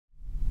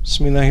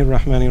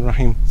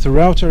Bismillahirrahmanirrahim.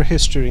 Throughout our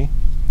history,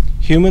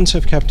 humans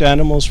have kept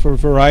animals for a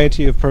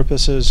variety of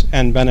purposes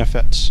and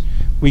benefits.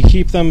 We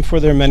keep them for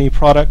their many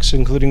products,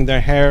 including their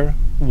hair,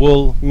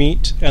 wool,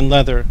 meat, and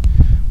leather.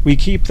 We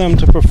keep them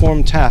to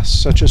perform tasks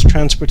such as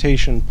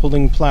transportation,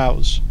 pulling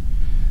plows,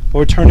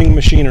 or turning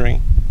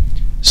machinery.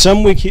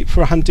 Some we keep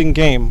for hunting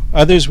game,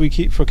 others we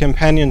keep for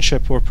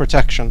companionship or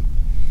protection.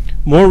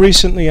 More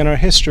recently in our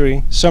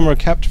history, some are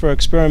kept for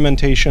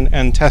experimentation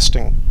and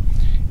testing.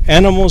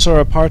 Animals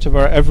are a part of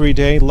our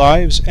everyday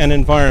lives and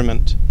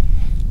environment.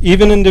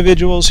 Even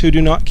individuals who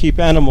do not keep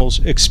animals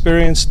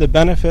experience the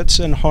benefits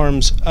and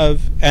harms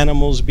of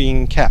animals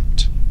being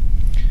kept.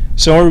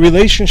 So our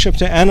relationship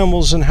to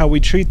animals and how we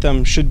treat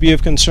them should be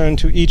of concern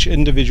to each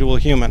individual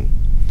human.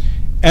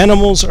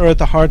 Animals are at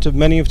the heart of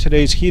many of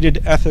today's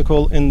heated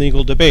ethical and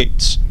legal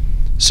debates,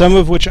 some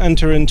of which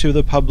enter into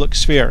the public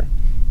sphere.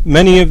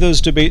 Many of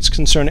those debates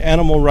concern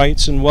animal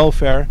rights and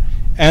welfare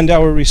and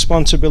our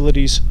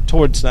responsibilities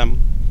towards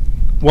them.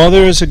 While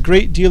there is a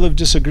great deal of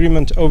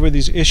disagreement over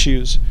these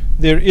issues,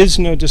 there is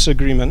no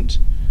disagreement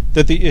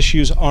that the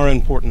issues are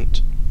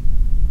important.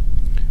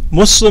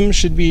 Muslims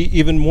should be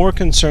even more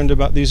concerned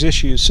about these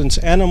issues since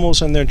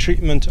animals and their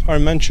treatment are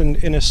mentioned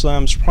in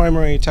Islam's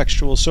primary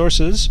textual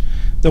sources,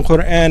 the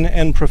Qur'an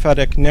and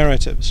prophetic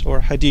narratives,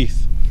 or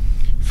hadith.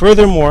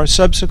 Furthermore,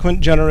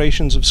 subsequent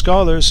generations of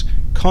scholars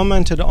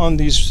commented on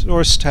these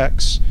source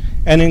texts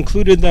and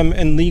included them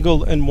in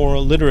legal and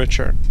moral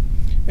literature.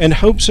 In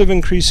hopes of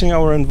increasing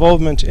our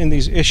involvement in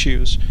these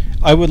issues,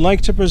 I would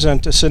like to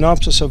present a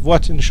synopsis of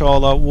what,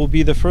 inshallah, will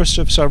be the first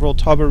of several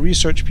Taba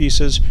research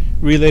pieces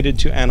related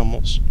to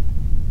animals.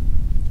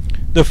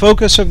 The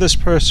focus of this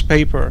first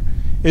paper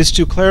is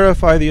to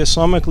clarify the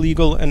Islamic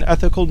legal and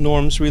ethical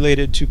norms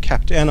related to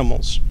kept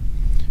animals.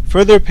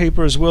 Further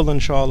papers will,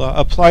 inshallah,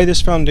 apply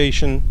this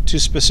foundation to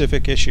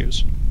specific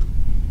issues.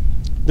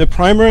 The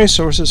primary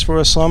sources for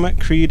Islamic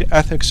creed,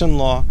 ethics, and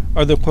law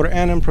are the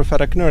Qur'an and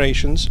prophetic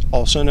narrations,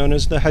 also known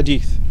as the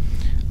hadith.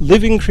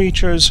 Living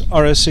creatures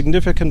are a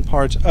significant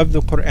part of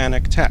the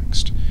Qur'anic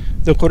text.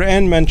 The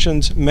Qur'an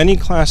mentions many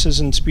classes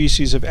and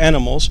species of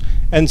animals,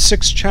 and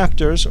 6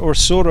 chapters or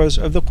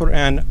surahs of the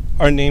Qur'an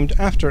are named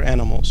after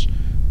animals.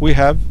 We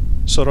have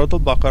Surah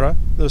al-Baqarah,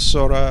 the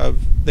surah of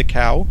the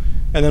cow,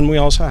 and then we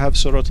also have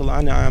Surah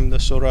al-An'am, the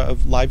surah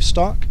of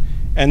livestock,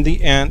 and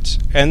the ant,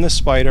 and the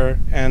spider,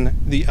 and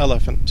the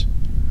elephant.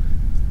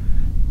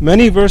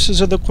 Many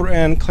verses of the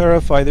Qur'an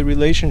clarify the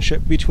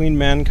relationship between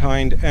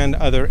mankind and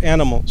other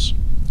animals.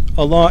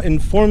 Allah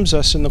informs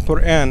us in the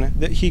Qur'an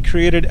that He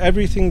created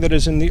everything that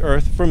is in the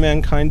earth for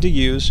mankind to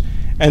use,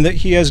 and that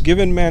He has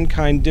given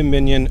mankind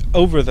dominion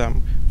over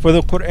them. For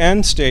the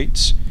Qur'an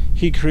states,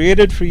 He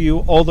created for you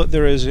all that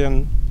there is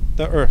in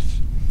the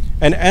earth,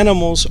 and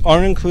animals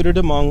are included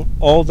among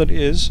all that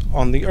is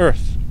on the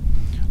earth.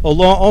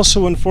 Allah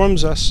also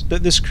informs us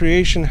that this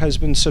creation has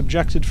been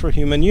subjected for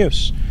human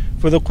use.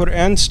 For the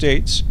Qur'an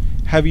states,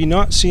 have you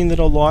not seen that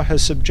Allah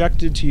has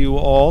subjected to you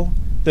all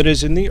that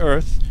is in the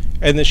earth,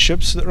 and the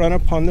ships that run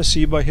upon the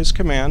sea by His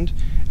command,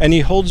 and He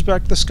holds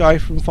back the sky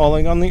from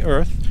falling on the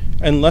earth,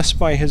 unless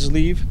by His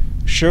leave?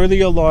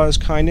 Surely Allah is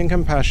kind and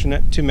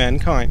compassionate to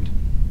mankind.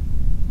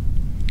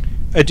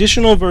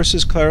 Additional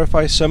verses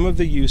clarify some of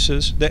the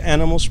uses that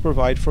animals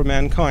provide for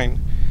mankind.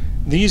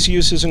 These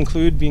uses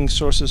include being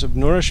sources of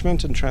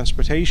nourishment and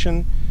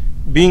transportation,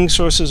 being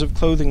sources of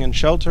clothing and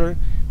shelter,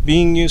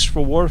 being used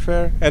for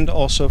warfare, and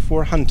also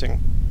for hunting.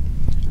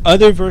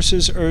 Other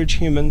verses urge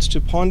humans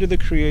to ponder the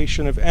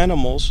creation of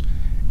animals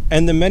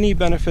and the many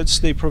benefits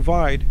they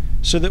provide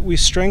so that we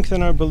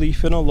strengthen our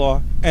belief in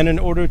Allah and in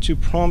order to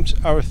prompt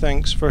our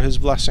thanks for His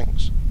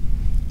blessings.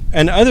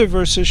 And other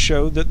verses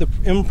show that the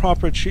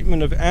improper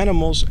treatment of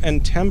animals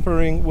and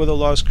tampering with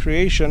Allah's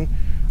creation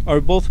are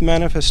both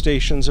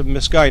manifestations of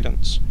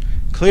misguidance.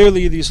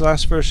 Clearly, these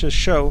last verses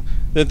show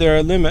that there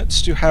are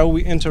limits to how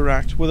we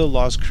interact with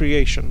Allah's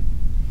creation.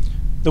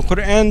 The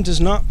Qur'an does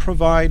not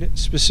provide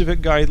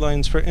specific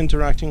guidelines for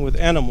interacting with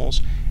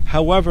animals.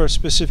 However,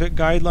 specific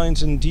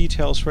guidelines and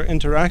details for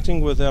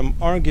interacting with them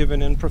are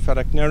given in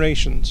prophetic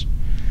narrations.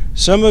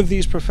 Some of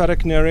these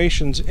prophetic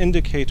narrations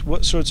indicate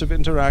what sorts of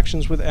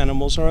interactions with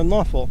animals are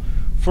unlawful.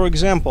 For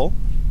example,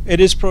 it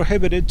is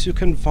prohibited to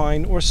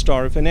confine or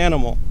starve an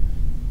animal.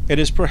 It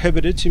is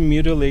prohibited to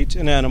mutilate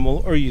an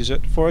animal or use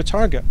it for a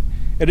target.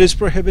 It is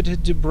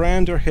prohibited to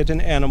brand or hit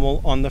an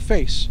animal on the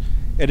face.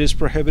 It is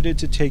prohibited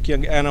to take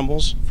young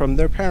animals from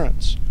their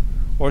parents,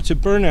 or to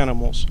burn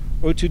animals,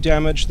 or to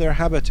damage their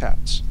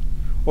habitats,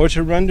 or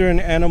to render an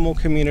animal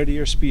community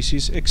or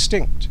species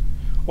extinct,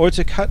 or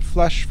to cut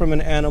flesh from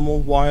an animal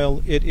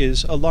while it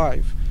is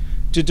alive,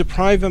 to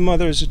deprive a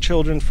mother's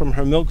children from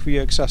her milk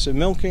via excessive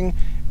milking,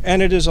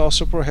 and it is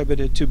also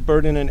prohibited to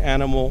burden an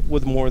animal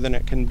with more than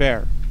it can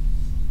bear.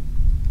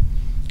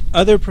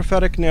 Other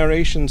prophetic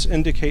narrations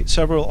indicate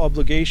several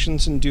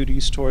obligations and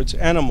duties towards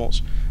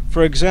animals.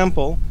 For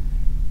example,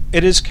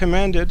 it is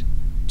commanded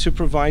to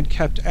provide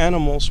kept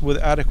animals with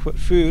adequate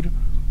food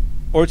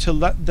or to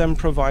let them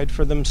provide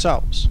for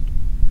themselves.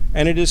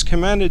 and it is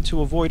commanded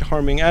to avoid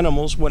harming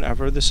animals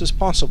whenever this is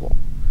possible,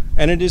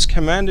 and it is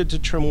commanded to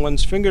trim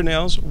one's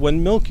fingernails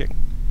when milking,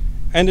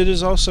 and it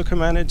is also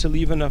commanded to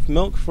leave enough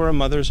milk for a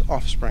mother's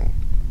offspring.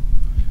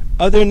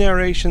 Other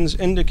narrations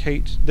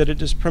indicate that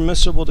it is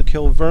permissible to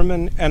kill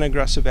vermin and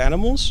aggressive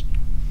animals,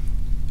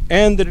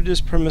 and that it is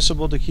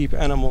permissible to keep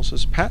animals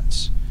as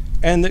pets,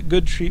 and that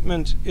good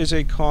treatment is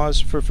a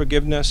cause for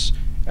forgiveness,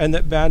 and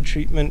that bad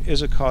treatment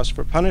is a cause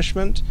for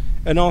punishment,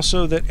 and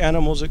also that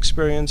animals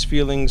experience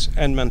feelings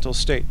and mental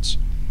states.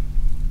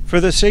 For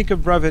the sake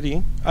of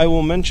brevity, I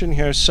will mention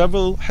here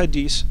several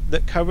hadiths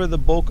that cover the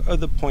bulk of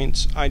the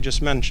points I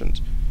just mentioned.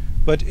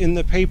 But in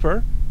the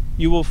paper,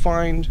 you will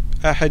find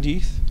a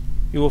hadith,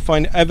 you will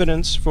find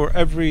evidence for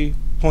every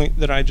point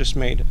that I just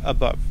made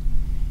above.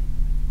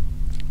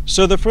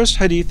 So the first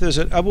hadith is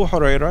that Abu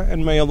Hurairah,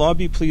 and may Allah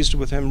be pleased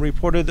with him,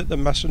 reported that the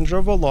Messenger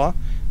of Allah,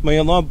 may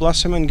Allah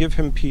bless him and give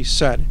him peace,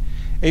 said,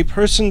 "A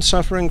person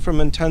suffering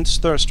from intense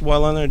thirst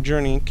while on a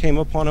journey came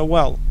upon a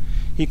well.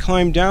 He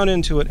climbed down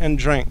into it and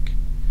drank.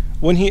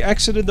 When he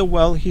exited the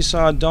well, he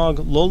saw a dog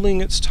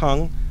lolling its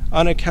tongue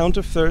on account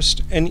of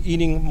thirst and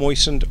eating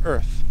moistened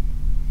earth.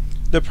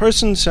 The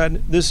person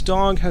said, 'This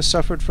dog has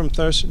suffered from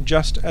thirst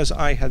just as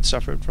I had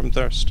suffered from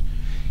thirst.'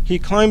 He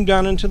climbed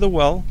down into the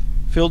well,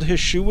 filled his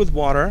shoe with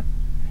water,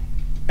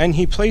 and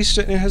he placed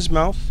it in his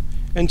mouth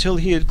until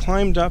he had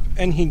climbed up,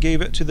 and he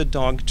gave it to the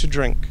dog to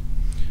drink.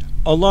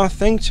 Allah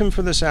thanked him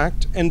for this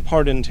act and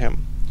pardoned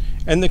him.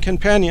 And the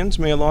companions,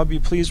 may Allah be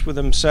pleased with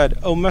them, said,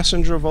 'O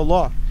Messenger of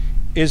Allah,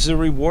 is there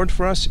reward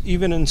for us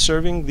even in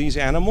serving these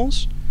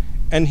animals?'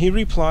 And he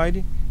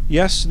replied,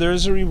 'Yes, there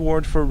is a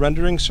reward for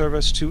rendering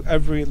service to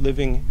every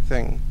living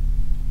thing.'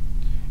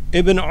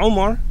 Ibn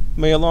Umar,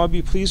 may Allah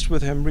be pleased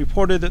with him,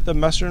 reported that the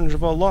Messenger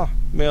of Allah,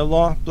 may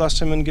Allah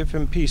bless him and give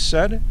him peace,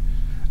 said,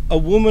 'A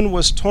woman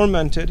was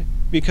tormented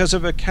because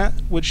of a cat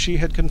which she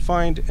had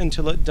confined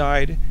until it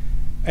died,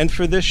 and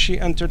for this she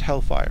entered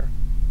hellfire.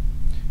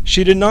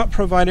 She did not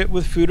provide it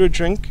with food or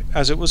drink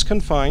as it was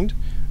confined,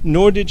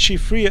 nor did she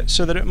free it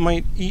so that it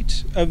might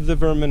eat of the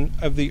vermin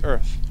of the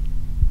earth.'"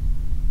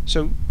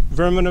 So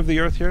vermin of the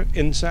earth here,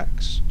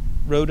 insects,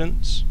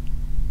 rodents.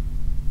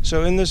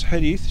 So in this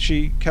hadith,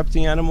 she kept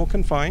the animal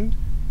confined,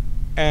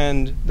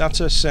 and that's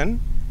a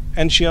sin,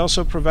 and she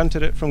also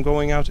prevented it from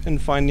going out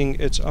and finding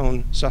its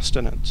own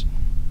sustenance.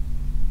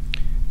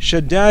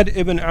 Shaddad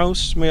ibn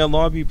Aus, may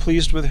Allah be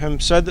pleased with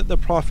him, said that the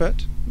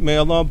Prophet, may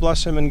Allah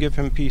bless him and give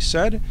him peace,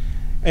 said,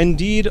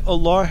 "Indeed,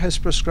 Allah has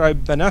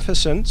prescribed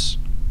beneficence,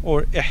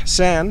 or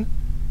ihsan,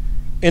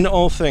 in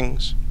all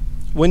things.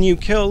 When you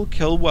kill,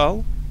 kill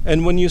well,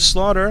 and when you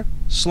slaughter,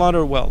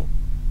 slaughter well.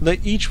 Let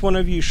each one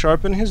of you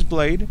sharpen his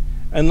blade,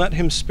 and let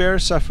him spare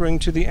suffering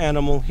to the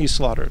animal he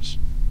slaughters."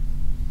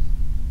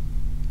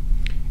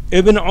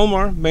 Ibn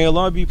Umar, may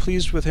Allah be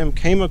pleased with him,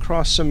 came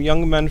across some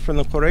young men from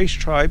the Quraysh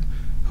tribe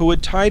who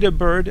had tied a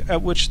bird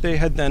at which they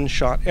had then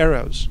shot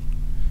arrows.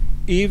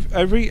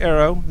 Every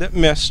arrow that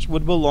missed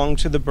would belong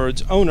to the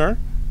bird's owner.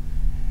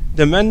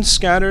 The men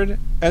scattered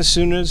as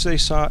soon as they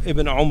saw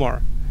Ibn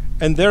Umar,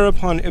 and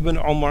thereupon Ibn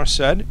Umar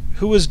said,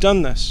 "Who has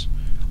done this?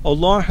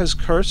 Allah has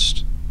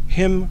cursed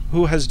him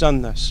who has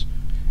done this."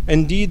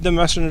 Indeed, the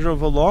Messenger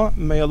of Allah,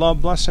 may Allah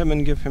bless him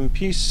and give him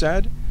peace,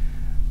 said,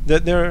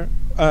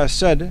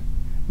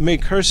 "May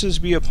curses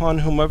be upon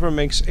whomever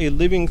makes a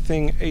living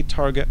thing a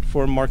target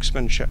for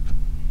marksmanship."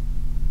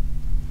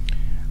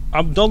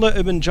 Abdullah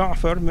ibn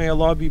Ja'far, may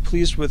Allah be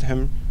pleased with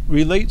him,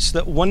 relates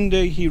that one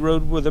day he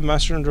rode with the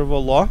Messenger of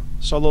Allah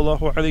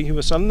sallallahu alaihi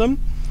wasallam,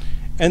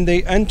 and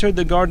they entered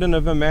the garden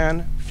of a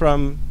man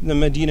from the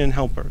Medinan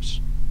helpers,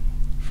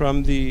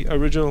 from the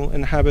original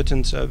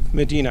inhabitants of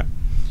Medina.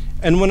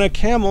 And when a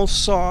camel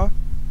saw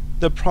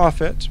the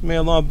Prophet, may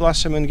Allah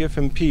bless him and give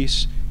him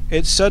peace,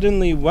 it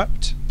suddenly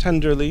wept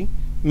tenderly,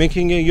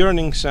 making a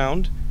yearning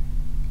sound,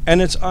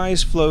 and its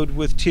eyes flowed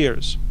with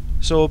tears.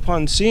 So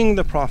upon seeing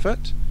the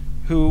Prophet,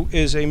 who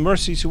is a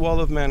mercy to all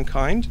of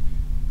mankind,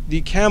 the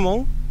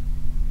camel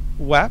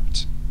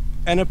wept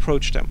and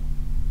approached him.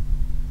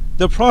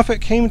 The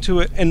Prophet came to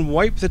it and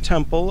wiped the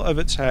temple of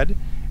its head,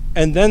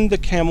 and then the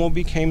camel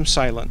became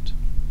silent.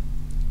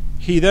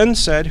 He then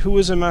said, "Who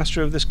is the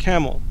master of this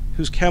camel?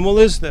 Whose camel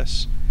is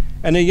this?"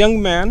 And a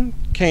young man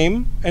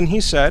came, and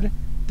he said,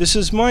 "This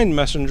is mine,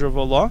 Messenger of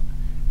Allah."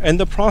 And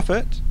the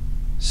Prophet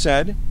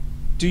said,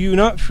 "Do you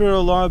not fear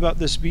Allah about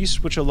this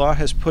beast which Allah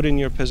has put in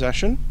your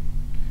possession?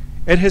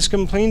 It has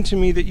complained to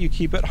me that you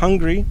keep it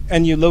hungry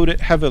and you load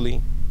it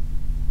heavily.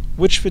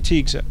 Which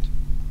fatigues it?"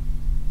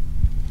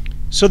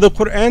 So the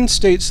Qur'an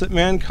states that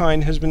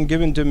mankind has been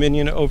given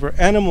dominion over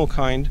animal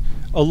kind,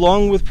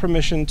 along with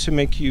permission to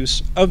make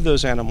use of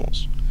those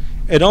animals.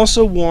 It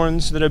also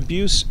warns that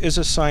abuse is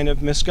a sign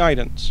of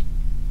misguidance.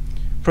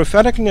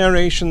 Prophetic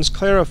narrations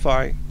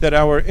clarify that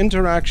our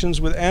interactions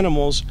with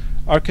animals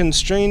are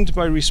constrained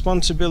by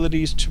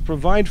responsibilities to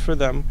provide for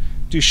them,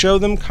 to show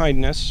them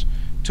kindness,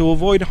 to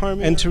avoid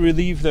harm, and to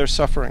relieve their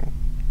suffering.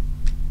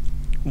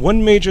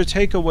 One major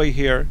takeaway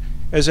here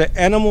is that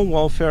animal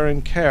welfare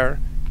and care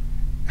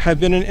have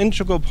been an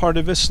integral part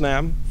of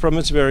Islam from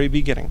its very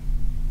beginning.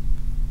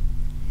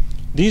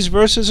 These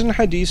verses and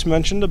hadiths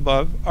mentioned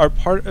above are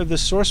part of the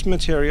source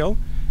material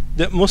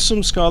that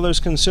Muslim scholars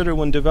consider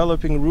when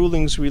developing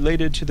rulings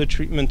related to the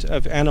treatment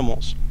of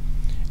animals.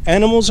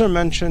 Animals are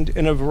mentioned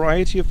in a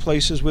variety of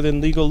places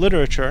within legal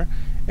literature,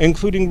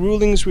 including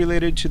rulings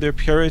related to their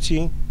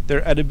purity,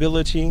 their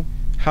edibility,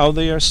 how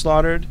they are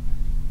slaughtered,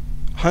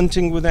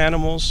 hunting with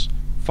animals,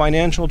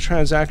 financial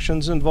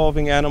transactions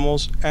involving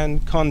animals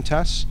and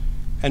contests,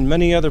 and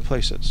many other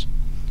places.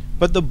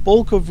 But the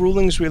bulk of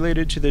rulings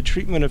related to the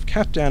treatment of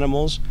kept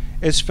animals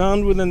is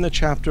found within the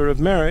chapter of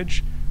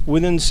marriage,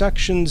 within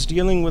sections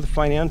dealing with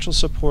financial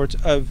support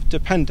of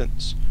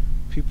dependents.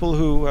 People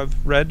who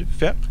have read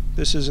fiqh,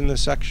 this is in the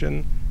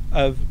section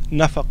of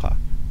nafaqah,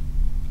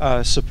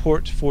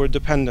 support for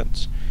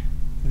dependents.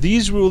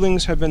 These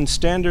rulings have been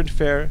standard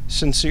fare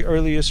since the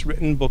earliest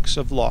written books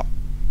of law.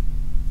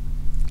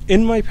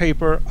 In my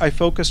paper, I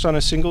focused on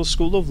a single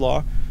school of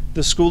law,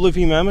 the school of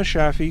Imam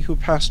Shafi, who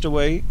passed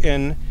away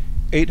in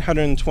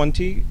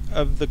 820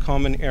 of the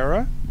Common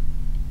Era.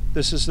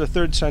 This is the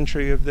 3rd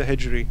century of the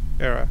Hijri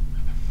era.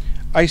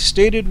 I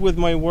started with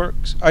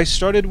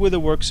the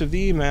works of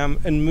the Imam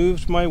and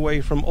moved my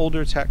way from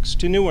older texts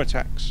to newer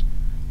texts.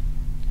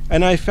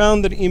 And I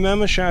found that Imam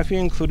Shafi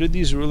included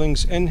these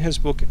rulings in his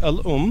book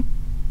and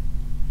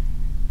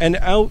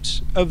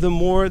out of the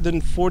more than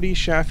 40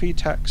 Shafi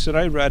texts that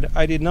I read,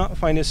 I did not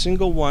find a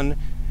single one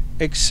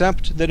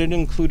except that it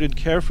included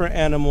care for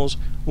animals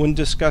when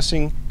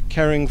discussing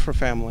caring for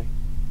family.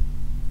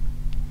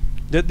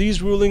 That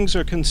these rulings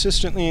are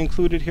consistently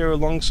included here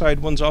alongside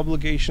one's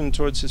obligation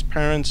towards his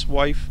parents,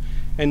 wife,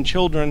 and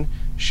children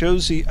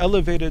shows the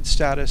elevated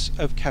status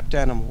of kept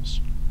animals.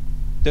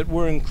 That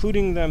we're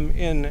including them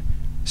in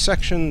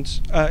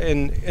sections,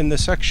 in the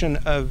section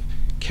of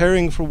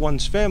caring for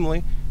one's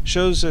family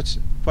shows that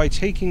by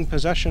taking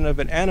possession of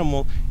an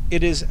animal,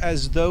 it is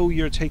as though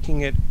you're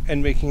taking it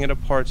and making it a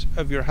part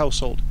of your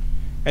household.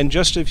 And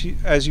just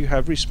as you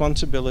have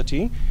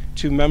responsibility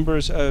to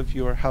members of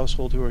your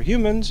household who are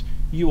humans,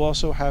 you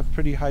also have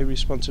pretty high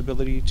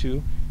responsibility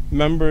to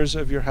members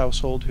of your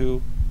household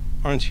who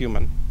aren't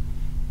human.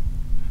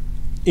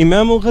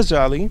 Imam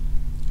al-Ghazali,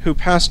 who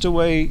passed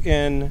away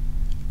in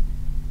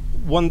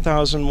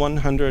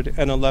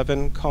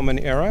 1111 Common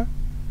Era,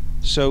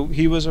 so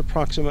he was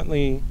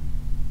approximately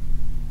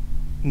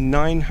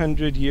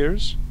 300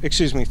 years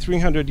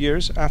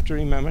after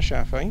Imam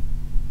Shafi'i,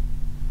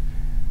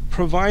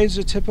 provides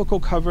a typical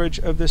coverage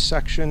of this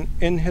section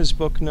in his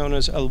book known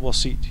as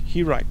Al-Wasit.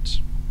 He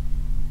writes,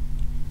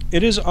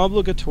 "It is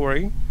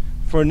obligatory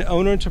for an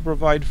owner to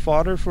provide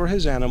fodder for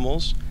his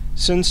animals,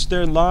 since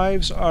their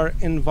lives are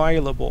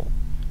inviolable,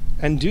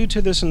 and due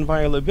to this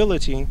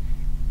inviolability,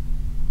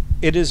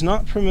 it is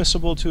not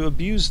permissible to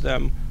abuse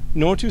them,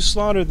 nor to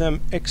slaughter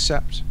them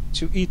except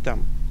to eat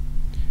them.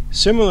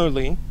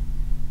 Similarly,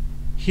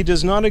 he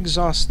does not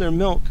exhaust their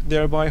milk,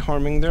 thereby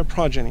harming their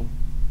progeny.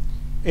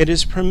 It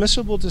is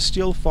permissible to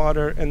steal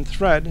fodder and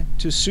thread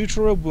to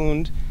suture a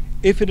wound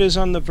if it is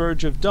on the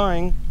verge of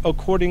dying,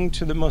 according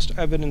to the most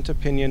evident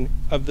opinion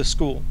of the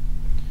school.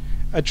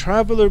 A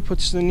traveler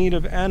puts the need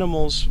of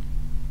animals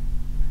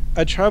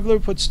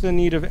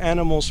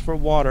for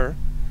water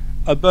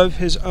above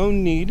his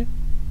own need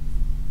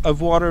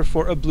of water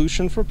for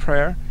ablution for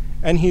prayer,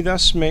 and he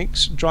thus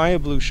makes dry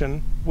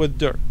ablution with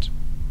dirt."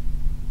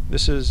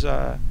 This is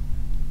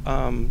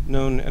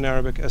known in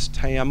Arabic as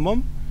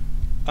tayammum.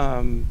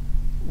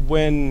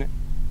 When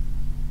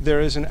there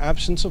is an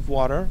absence of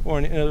water or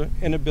an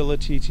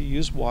inability to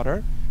use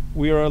water,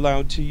 we are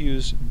allowed to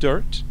use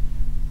dirt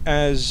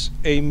as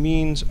a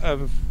means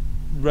of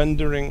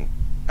rendering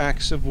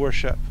acts of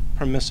worship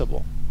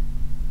permissible.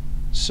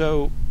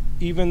 So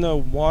even though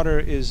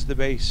water is the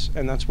base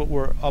and that's what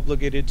we're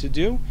obligated to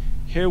do,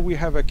 here we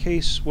have a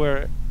case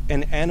where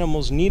an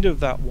animal's need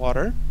of that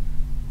water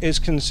is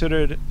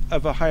considered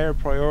of a higher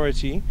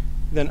priority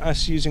than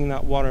us using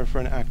that water for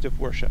an act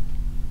of worship.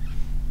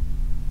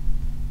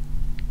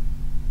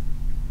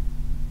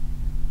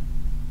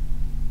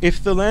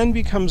 If the land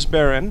becomes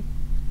barren,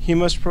 he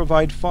must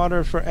provide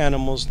fodder for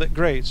animals that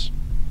graze.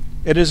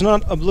 It is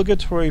not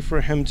obligatory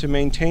for him to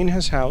maintain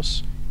his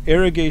house,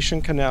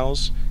 irrigation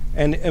canals,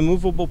 and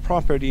immovable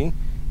property,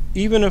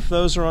 even if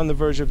those are on the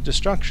verge of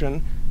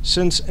destruction,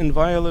 since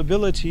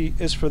inviolability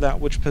is for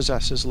that which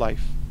possesses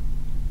life.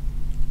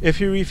 If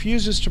he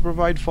refuses to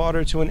provide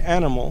fodder to an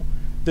animal,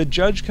 the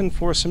judge can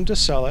force him to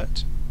sell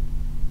it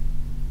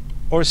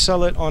or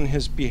sell it on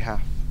his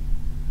behalf.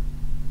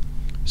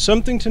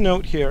 Something to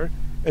note here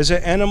is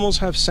that animals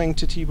have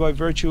sanctity by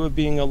virtue of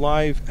being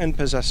alive and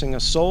possessing a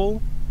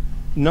soul,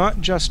 not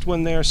just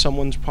when they are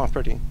someone's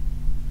property.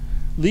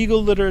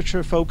 Legal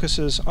literature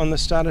focuses on the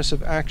status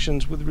of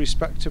actions with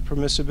respect to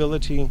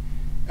permissibility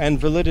and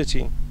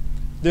validity.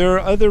 There are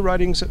other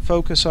writings that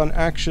focus on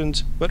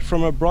actions, but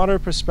from a broader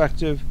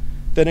perspective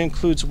that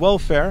includes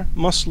welfare,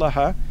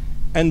 maslaha,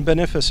 and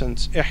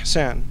beneficence,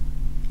 ihsan.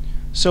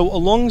 So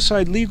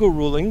alongside legal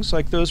rulings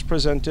like those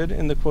presented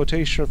in the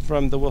quotation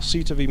from the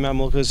Wasit of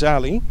Imam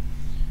al-Ghazali,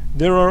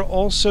 there are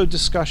also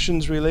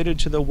discussions related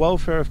to the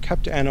welfare of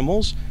kept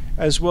animals,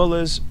 as well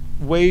as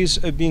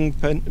ways of being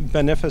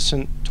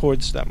beneficent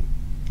towards them.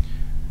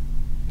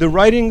 The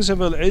writings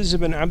of Al-Izz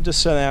ibn Abd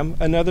Salam,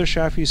 another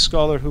Shafi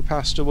scholar who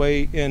passed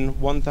away in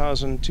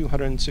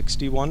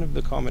 1261 of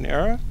the Common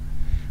Era,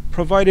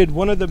 provided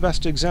one of the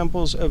best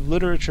examples of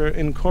literature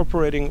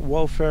incorporating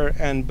welfare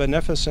and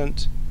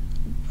beneficence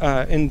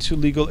into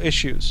legal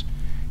issues.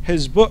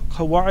 His book,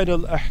 Qawaid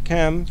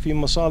al-Ahkam fi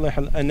Masalih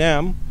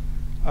al-Anam,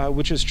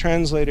 which is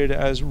translated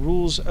as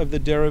Rules of the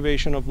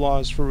Derivation of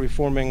Laws for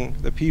Reforming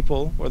the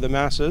People or the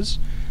Masses,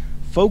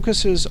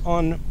 focuses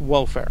on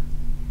welfare.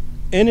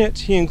 In it,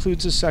 he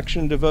includes a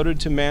section devoted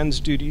to man's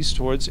duties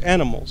towards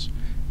animals.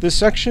 This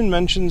section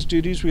mentions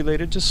duties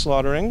related to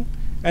slaughtering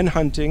and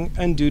hunting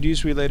and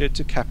duties related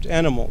to kept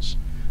animals.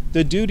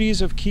 The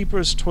duties of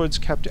keepers towards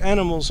kept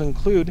animals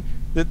include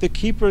that the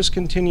keepers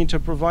continue to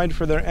provide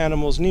for their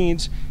animals'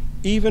 needs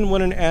even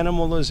when an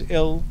animal is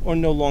ill or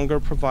no longer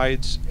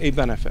provides a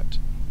benefit.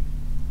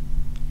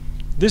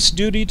 This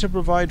duty to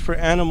provide for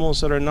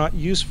animals that are not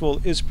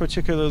useful is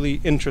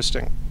particularly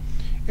interesting.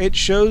 It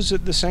shows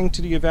that the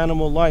sanctity of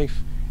animal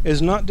life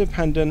is not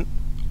dependent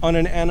on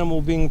an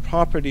animal being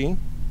property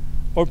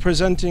or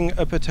presenting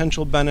a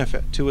potential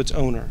benefit to its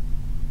owner.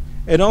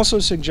 It also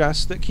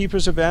suggests that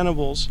keepers of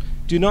animals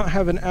do not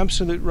have an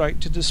absolute right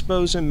to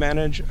dispose and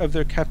manage of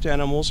their kept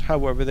animals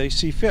however they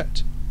see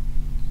fit.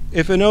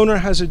 If an owner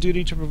has a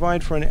duty to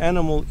provide for an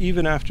animal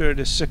even after it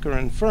is sick or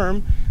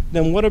infirm,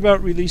 then what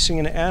about releasing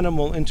an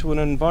animal into an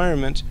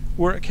environment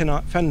where it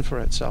cannot fend for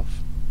itself?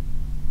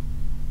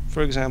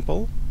 For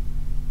example,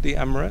 the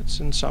Emirates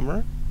in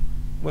summer,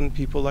 when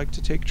people like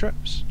to take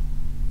trips,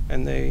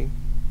 and they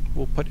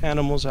will put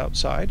animals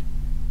outside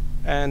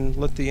and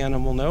let the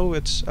animal know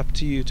it's up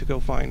to you to go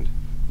find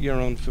your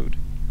own food.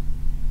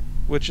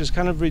 Which is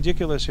kind of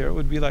ridiculous here. It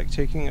would be like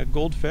taking a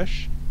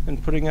goldfish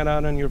and putting it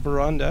out on your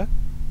veranda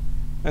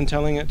and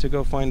telling it to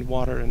go find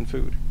water and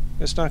food.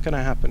 It's not going to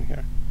happen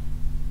here.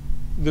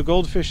 The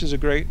goldfish is a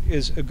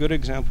good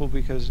example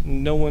because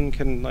no one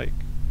can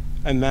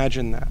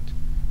imagine that.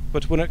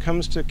 But when it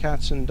comes to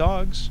cats and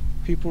dogs,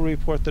 people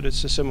report that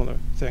it's a similar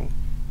thing.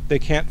 They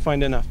can't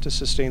find enough to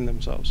sustain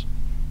themselves.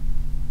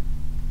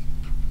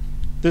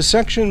 This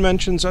section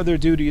mentions other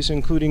duties,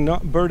 including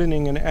not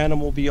burdening an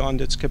animal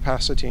beyond its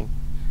capacity,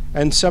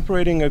 and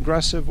separating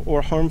aggressive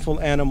or harmful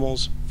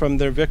animals from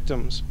their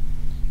victims.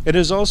 It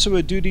is also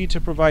a duty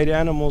to provide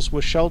animals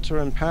with shelter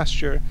and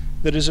pasture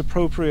that is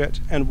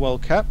appropriate and well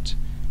kept,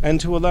 and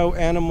to allow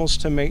animals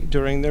to mate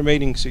during their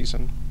mating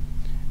season.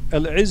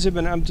 Al-Izz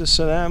ibn Abd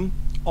Salam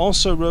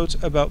also wrote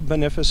about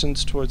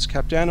beneficence towards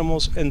kept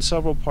animals in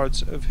several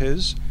parts of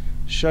his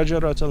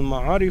Shajarat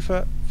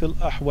al-Ma'arifa fil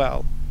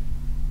Ahwal,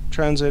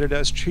 translated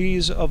as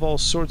trees of all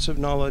sorts of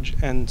knowledge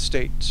and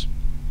states.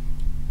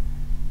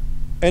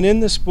 And in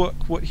this book,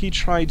 what he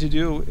tried to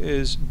do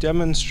is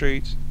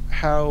demonstrate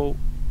how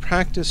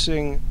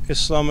practicing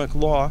Islamic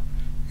law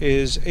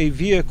is a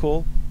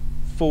vehicle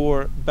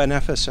for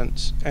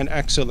beneficence and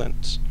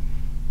excellence.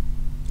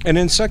 And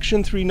in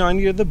section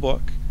 390 of the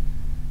book,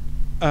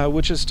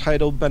 which is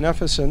titled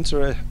Beneficence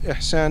or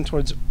Ihsan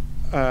towards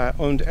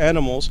owned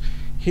animals,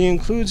 he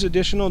includes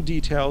additional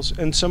details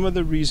and some of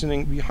the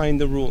reasoning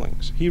behind the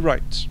rulings. He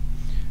writes,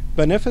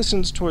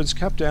 "Beneficence towards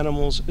kept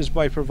animals is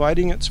by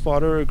providing its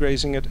fodder or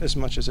grazing it as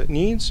much as it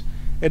needs.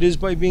 It is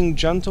by being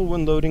gentle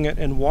when loading it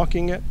and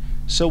walking it,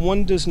 so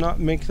one does not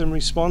make them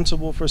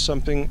responsible for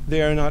something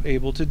they are not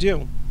able to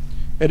do.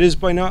 It is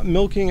by not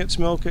milking its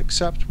milk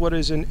except what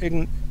is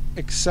in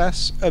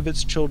excess of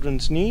its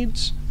children's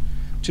needs,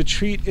 to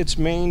treat its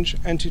mange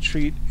and to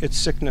treat its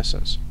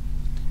sicknesses.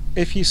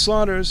 If he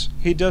slaughters,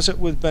 he does it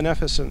with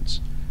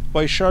beneficence,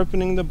 by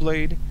sharpening the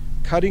blade,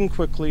 cutting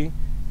quickly,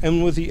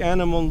 and with the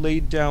animal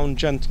laid down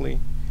gently.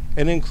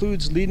 It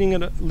includes leaving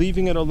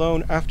it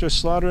alone after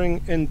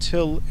slaughtering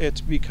until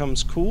it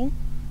becomes cool,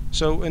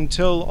 so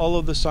until all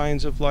of the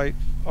signs of life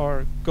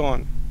are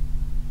gone.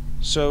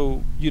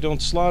 So you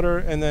don't slaughter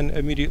and then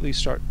immediately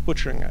start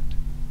butchering it.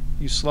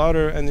 You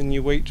slaughter and then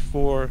you wait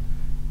for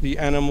the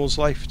animal's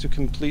life to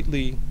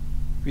completely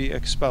be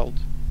expelled,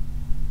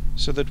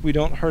 so that we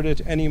don't hurt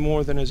it any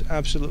more than is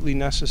absolutely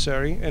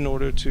necessary in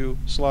order to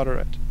slaughter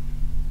it.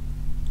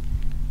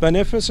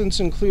 Beneficence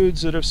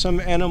includes that if some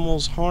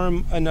animals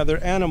harm another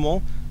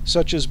animal,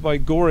 such as by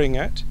goring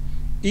it,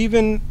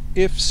 even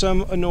if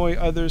some annoy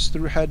others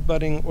through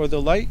headbutting or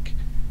the like,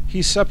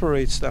 he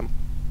separates them.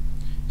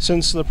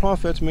 Since the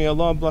Prophet, may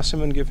Allah bless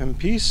him and give him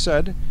peace,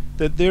 said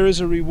that there is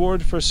a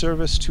reward for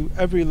service to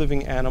every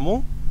living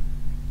animal,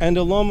 and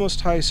Allah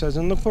Most High says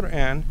in the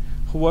Qur'an,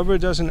 whoever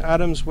does an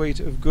atom's weight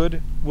of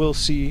good will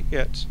see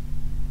it.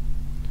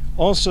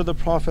 Also the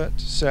Prophet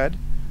said,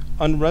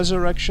 on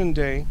Resurrection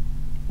Day,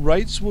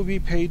 rights will be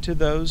paid to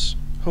those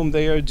whom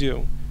they are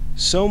due,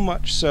 so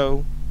much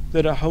so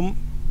that a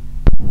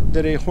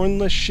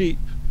hornless sheep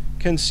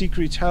can seek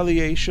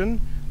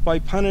retaliation by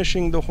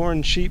punishing the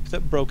horned sheep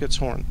that broke its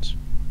horns.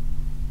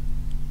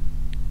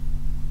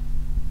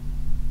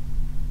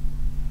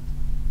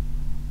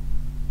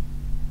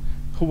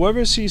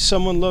 Whoever sees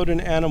someone load an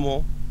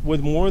animal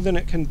with more than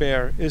it can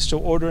bear is to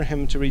order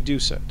him to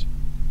reduce it.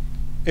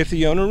 If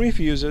the owner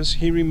refuses,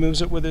 he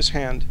removes it with his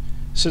hand,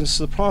 since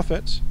the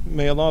Prophet,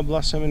 may Allah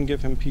bless him and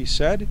give him peace,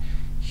 said,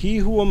 "He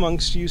who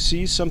amongst you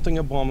sees something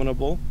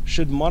abominable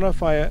should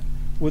modify it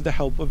with the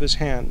help of his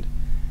hand.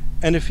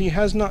 And if he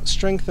has not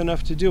strength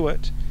enough to do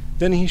it,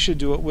 then he should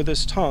do it with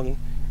his tongue.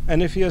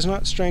 And if he has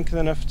not strength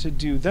enough to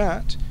do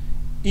that,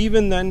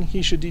 even then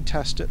he should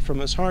detest it from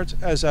his heart,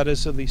 as that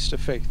is the least of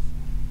faith."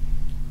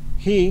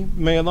 He,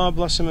 may Allah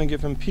bless him and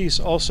give him peace,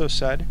 also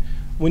said,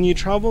 "When you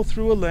travel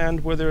through a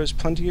land where there is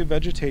plenty of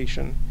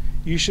vegetation,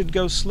 you should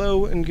go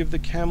slow and give the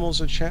camels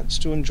a chance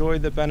to enjoy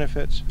the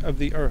benefit of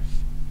the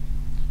earth.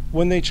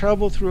 When they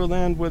travel through a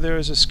land where there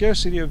is a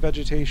scarcity of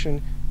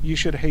vegetation, you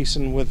should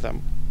hasten with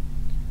them."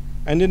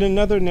 And in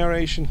another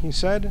narration he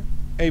said,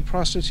 "A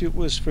prostitute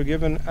was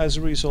forgiven as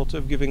a result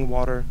of giving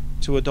water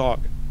to a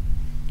dog."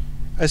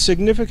 A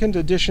significant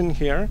addition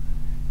here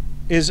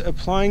is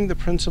applying the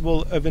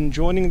principle of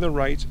enjoining the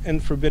right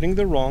and forbidding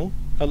the wrong,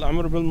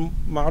 al-amr bil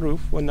ma'ruf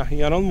wa nahy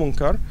anil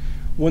munkar,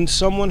 when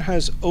someone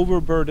has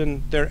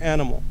overburdened their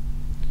animal.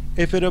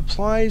 If it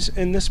applies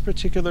in this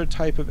particular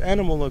type of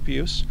animal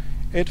abuse,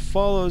 it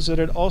follows that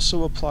it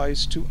also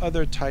applies to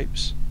other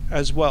types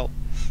as well.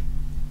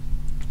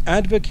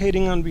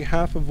 Advocating on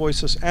behalf of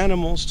voiceless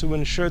animals to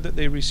ensure that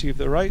they receive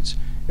their rights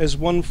is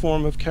one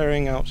form of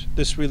carrying out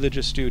this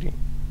religious duty.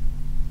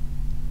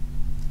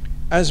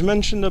 As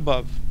mentioned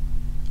above,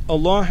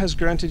 Allah has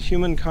granted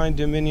humankind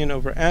dominion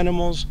over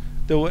animals,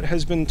 though it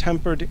has been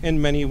tempered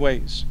in many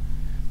ways.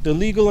 The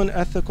legal and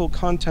ethical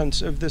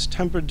contents of this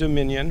tempered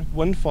dominion,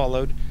 when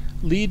followed,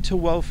 lead to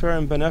welfare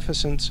and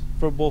beneficence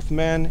for both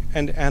man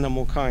and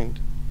animal kind.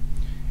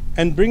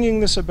 And bringing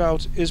this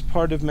about is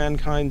part of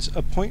mankind's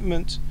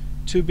appointment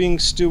to being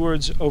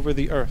stewards over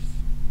the earth.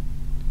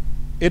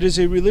 It is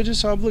a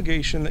religious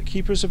obligation that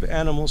keepers of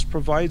animals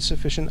provide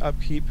sufficient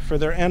upkeep for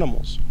their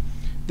animals.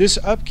 This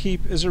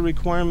upkeep is a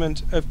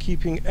requirement of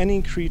keeping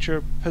any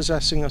creature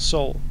possessing a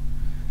soul.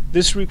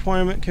 This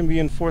requirement can be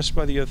enforced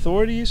by the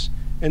authorities.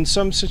 In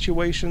some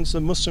situations,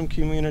 the Muslim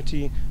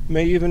community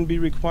may even be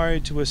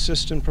required to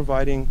assist in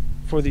providing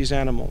for these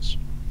animals.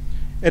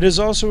 It is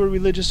also a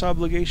religious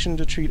obligation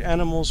to treat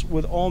animals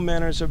with all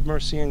manners of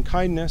mercy and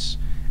kindness,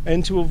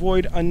 and to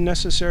avoid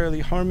unnecessarily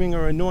harming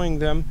or annoying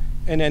them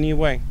in any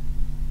way.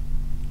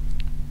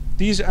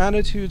 These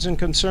attitudes and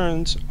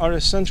concerns are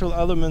essential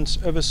elements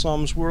of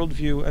Islam's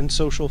worldview and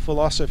social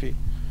philosophy,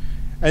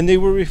 and they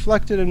were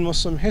reflected in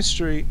Muslim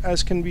history,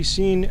 as can be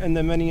seen in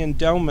the many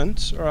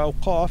endowments, or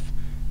awqaf,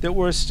 that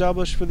were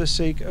established for the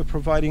sake of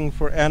providing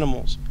for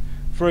animals.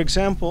 For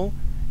example,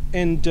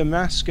 in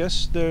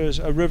Damascus, there's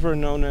a river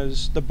known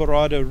as the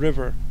Barada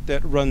River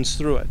that runs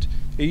through it.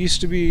 It used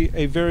to be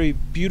a very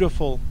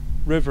beautiful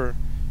river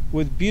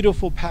with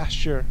beautiful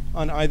pasture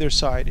on either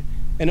side,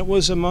 and it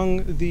was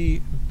among the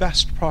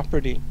best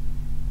property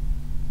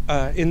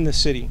in the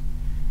city.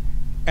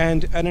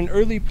 And at an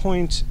early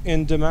point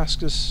in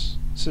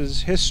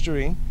Damascus's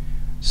history,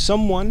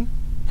 someone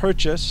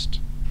purchased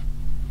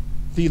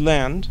the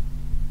land,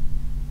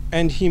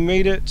 and he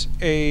made it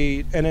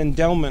an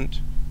endowment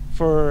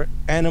for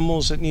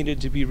animals that needed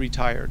to be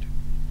retired.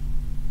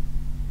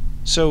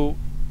 So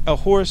a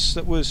horse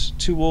that was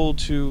too old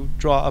to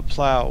draw a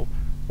plow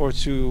or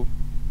to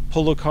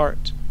pull a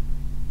cart,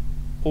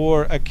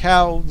 or a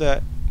cow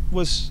that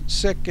was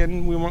sick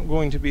and we weren't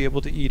going to be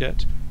able to eat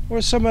it,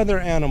 or some other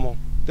animal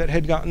that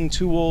had gotten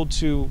too old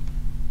to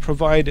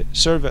provide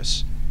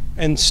service.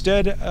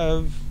 Instead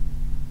of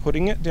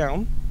putting it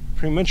down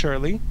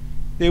prematurely,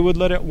 they would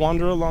let it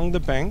wander along the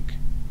bank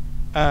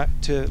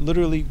to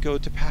literally go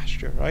to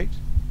pasture, right?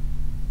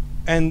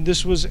 And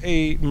this was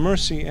a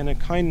mercy and a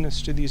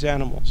kindness to these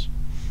animals.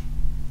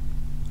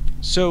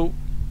 So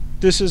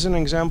this is an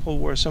example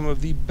where some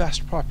of the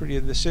best property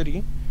of the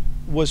city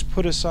was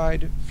put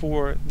aside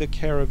for the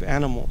care of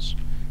animals.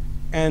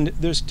 And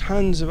there's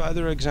tons of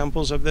other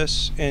examples of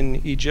this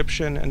in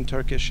Egyptian and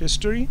Turkish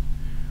history.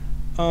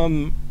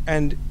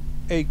 And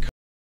a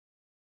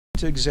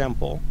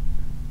example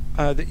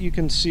that you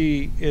can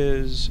see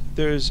is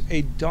there's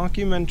a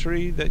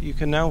documentary that you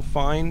can now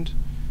find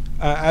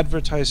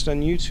advertised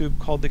on YouTube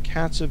called The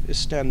Cats of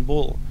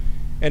Istanbul,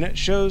 and it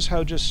shows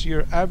how just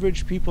your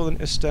average people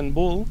in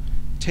Istanbul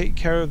take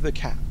care of the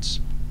cats.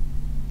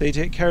 They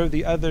take care of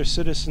the other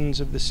citizens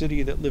of the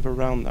city that live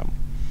around them.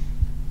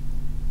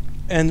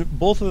 And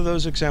both of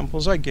those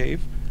examples I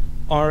gave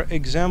are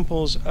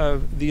examples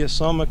of the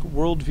Islamic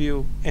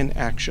worldview in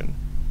action.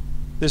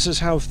 This is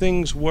how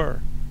things were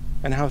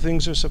and how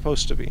things are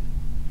supposed to be.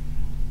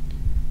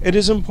 It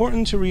is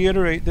important to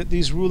reiterate that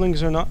these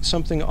rulings are not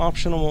something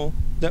optional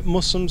that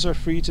Muslims are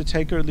free to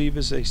take or leave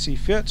as they see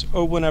fit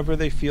or whenever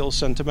they feel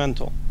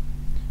sentimental.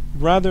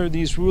 Rather,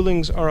 these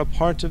rulings are a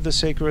part of the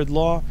sacred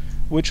law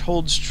which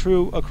holds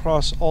true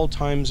across all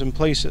times and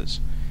places.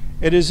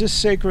 It is this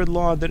sacred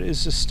law that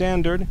is the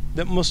standard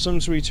that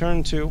Muslims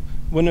return to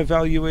when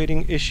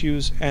evaluating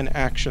issues and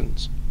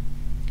actions.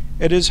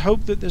 It is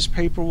hoped that this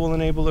paper will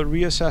enable a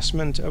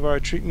reassessment of our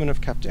treatment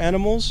of kept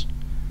animals,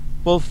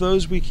 both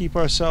those we keep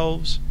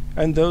ourselves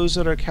and those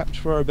that are kept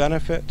for our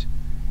benefit,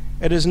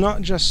 It is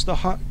not just the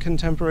hot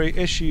contemporary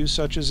issues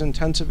such as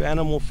intensive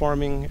animal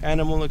farming,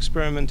 animal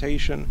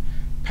experimentation,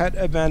 pet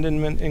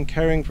abandonment and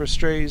caring for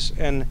strays,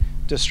 and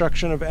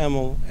destruction of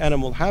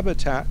animal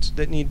habitat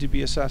that need to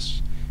be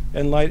assessed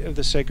in light of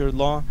the sacred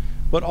law,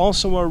 but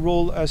also our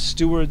role as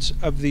stewards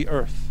of the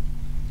earth.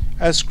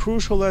 As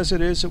crucial as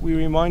it is that we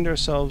remind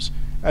ourselves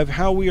of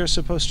how we are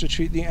supposed to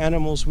treat the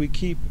animals we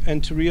keep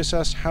and to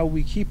reassess how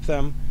we keep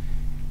them,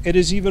 it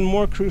is even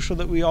more crucial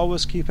that we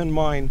always keep in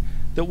mind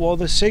that while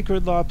the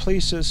sacred law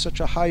places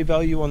such a high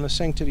value on the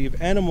sanctity of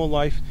animal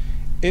life,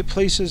 it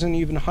places an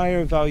even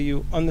higher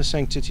value on the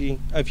sanctity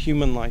of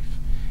human life.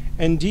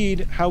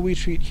 Indeed, how we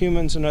treat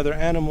humans and other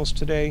animals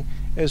today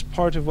is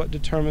part of what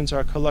determines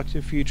our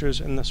collective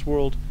futures in this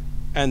world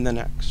and the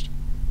next.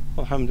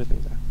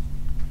 Alhamdulillah.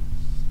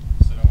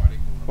 Assalamu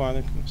alaikum. Wa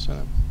alaikum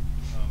assalam.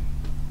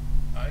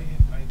 I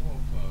know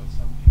of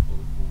some people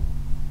who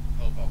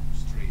help out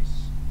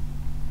strays,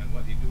 and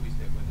what they do is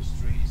that when the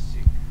stray is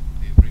sick,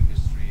 they bring the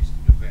strays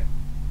to the vet.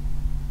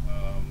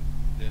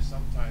 There's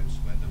sometimes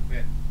when the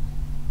vet,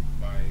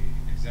 by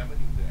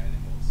examining the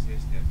animal,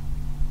 says that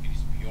it is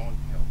beyond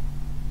help,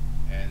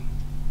 and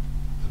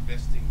the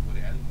best thing for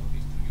the animal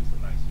is to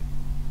euthanize it.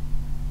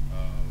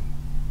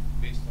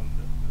 Based on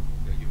the book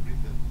that you've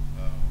written,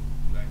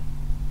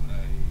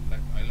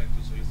 I'd like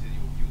to solicit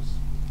your views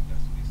with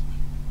regards to this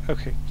issue.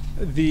 Okay.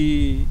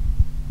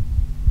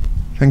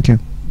 Thank you.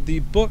 The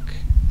book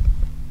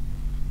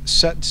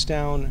sets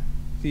down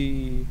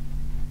the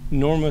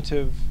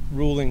normative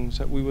rulings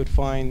that we would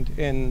find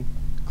in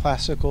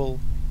classical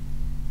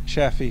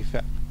Shafi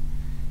fiqh,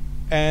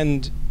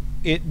 and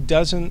it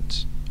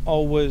doesn't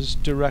always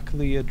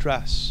directly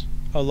address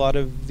a lot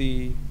of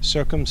the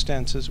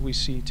circumstances we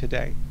see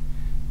today.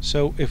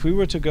 So if we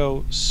were to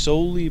go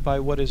solely by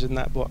what is in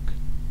that book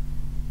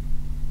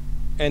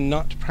and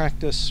not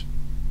practice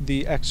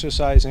the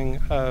exercising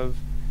of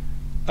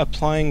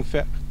applying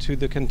fiqh to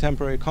the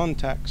contemporary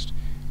context,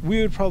 we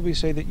would probably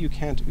say that you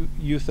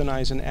can't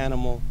euthanize an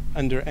animal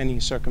under any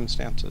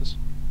circumstances.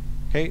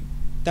 Okay,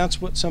 that's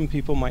what some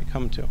people might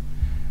come to.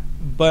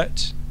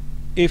 But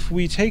if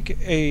we take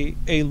a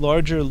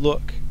larger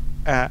look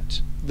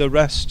at the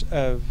rest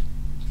of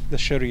the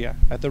Sharia,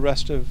 at the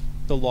rest of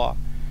the law,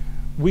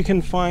 we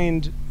can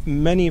find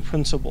many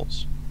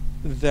principles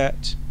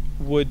that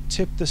would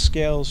tip the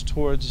scales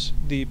towards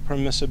the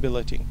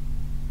permissibility.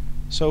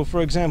 So,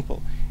 for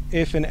example,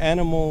 if an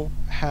animal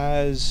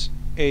has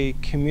a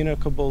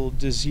communicable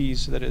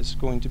disease that is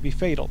going to be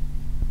fatal,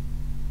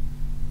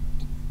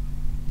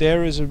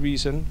 there is a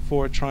reason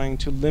for trying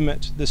to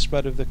limit the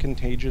spread of the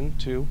contagion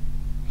to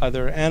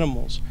other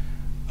animals.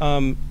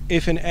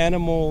 If an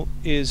animal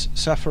is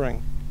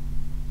suffering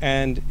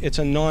and it's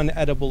a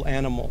non-edible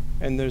animal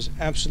and there's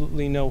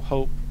absolutely no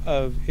hope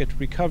of it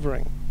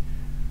recovering,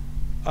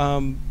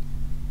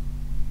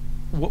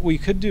 what we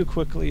could do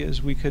quickly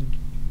is we could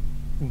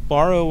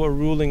borrow a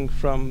ruling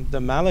from the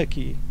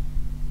Maliki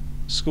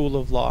school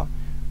of law,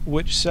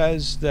 which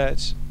says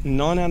that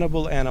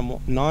non-edible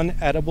animals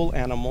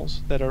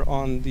that are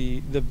on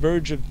the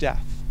verge of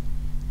death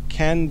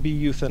can be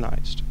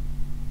euthanized.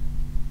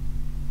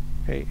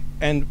 Okay,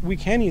 and we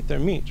can eat their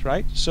meat,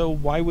 right? So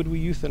why would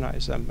we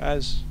euthanize them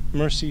as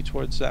mercy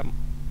towards them?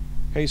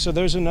 Okay, so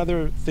there's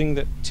another thing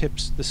that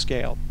tips the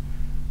scale.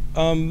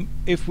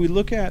 If we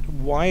look at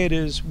why it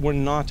is we're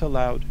not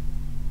allowed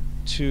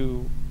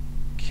to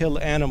kill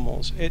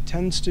animals, it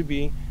tends to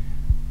be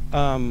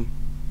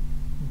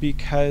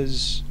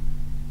because,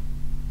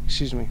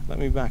 excuse me, let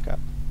me back up.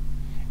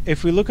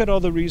 If we look at all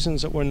the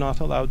reasons that we're not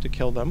allowed to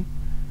kill them,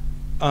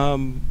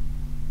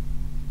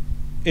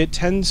 it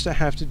tends to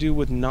have to do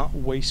with not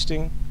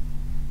wasting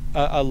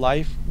a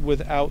life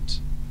without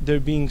there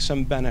being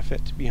some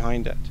benefit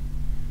behind it.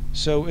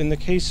 So in the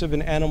case of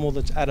an animal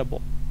that's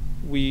edible,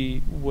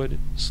 we would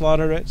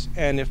slaughter it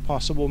and, if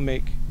possible,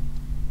 make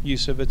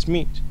use of its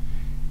meat.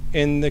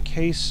 In the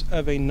case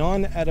of a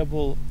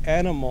non-edible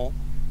animal,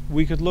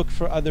 we could look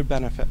for other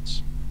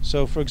benefits.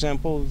 So, for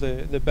example,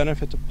 the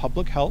benefit of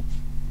public health,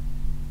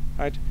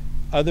 right?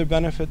 Other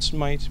benefits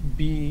might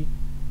be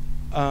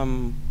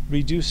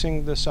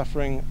reducing the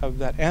suffering of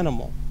that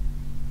animal.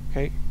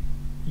 Okay?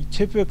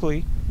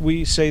 Typically,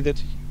 we say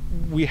that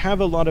we have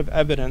a lot of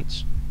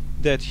evidence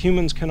that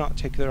humans cannot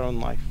take their own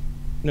life.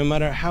 No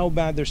matter how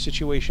bad their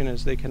situation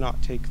is, they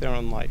cannot take their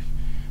own life.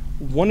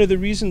 One of the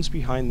reasons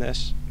behind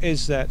this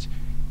is that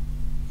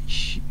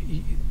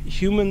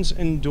humans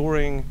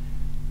enduring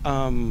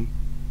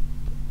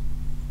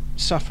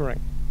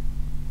suffering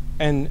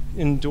and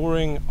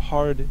enduring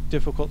hard,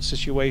 difficult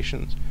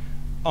situations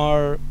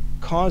are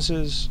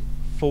causes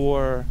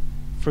for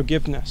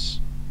forgiveness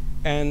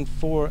and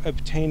for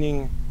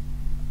obtaining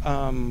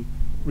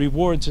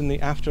rewards in the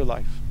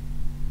afterlife.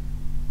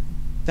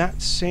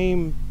 That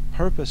same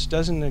purpose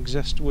doesn't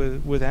exist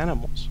with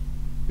animals,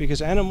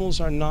 because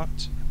animals are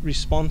not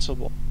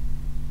responsible.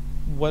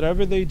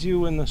 Whatever they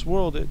do in this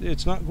world,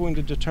 it's not going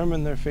to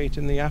determine their fate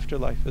in the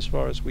afterlife, as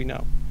far as we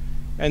know.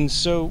 And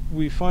so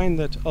we find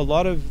that a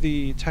lot of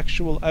the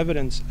textual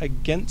evidence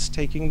against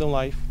taking the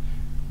life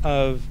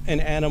of an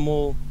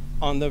animal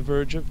on the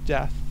verge of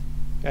death,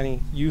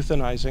 any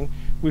euthanizing,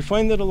 we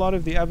find that a lot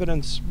of the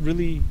evidence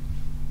really,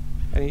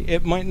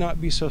 it might not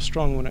be so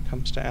strong when it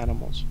comes to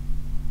animals.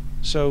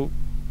 So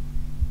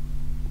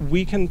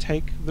we can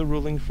take the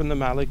ruling from the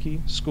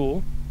Maliki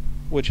school,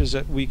 which is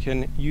that we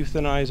can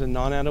euthanize a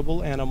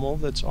non-edible animal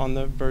that's on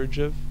the verge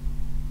of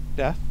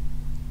death.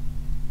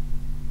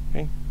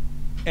 Okay?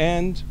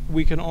 And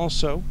we can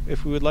also,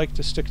 if we would like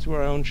to stick to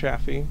our own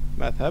Shafi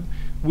madhhab,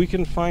 we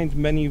can find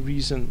many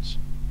reasons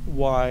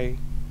why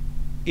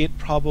it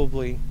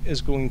probably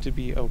is going to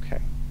be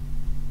okay.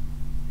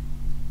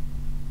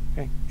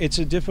 Okay? It's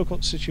a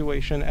difficult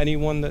situation.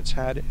 Anyone that's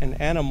had an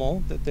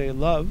animal that they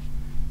love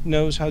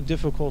knows how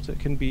difficult it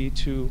can be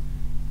to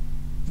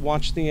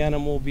watch the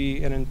animal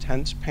be in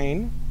intense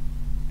pain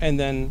and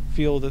then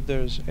feel that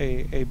there's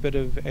a bit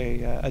of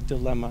a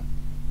dilemma.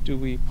 Do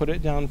we put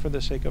it down for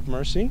the sake of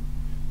mercy,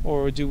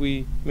 or do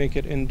we make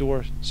it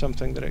endure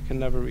something that it can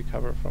never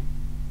recover from?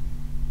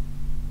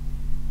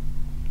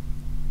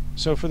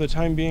 So for the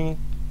time being,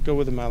 go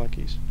with the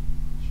Malikis.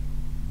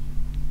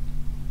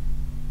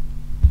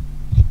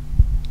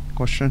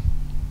 Question?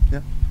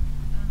 Yeah.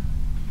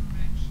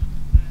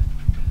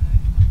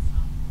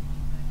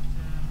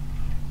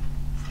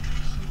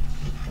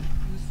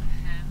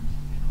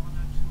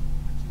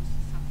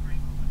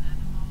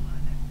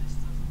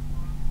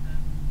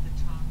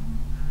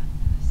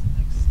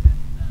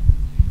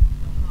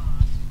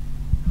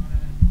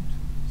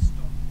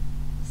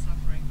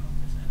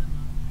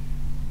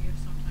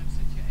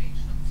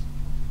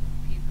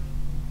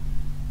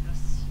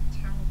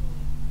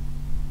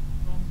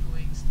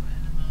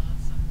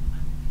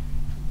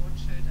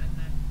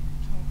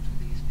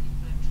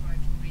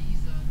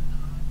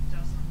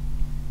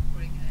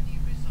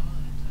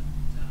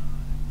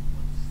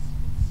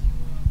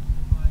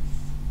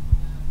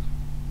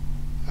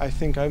 I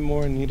think I'm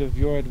more in need of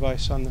your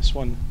advice on this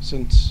one,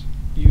 since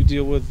you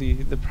deal with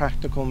the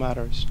practical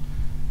matters.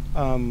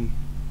 Over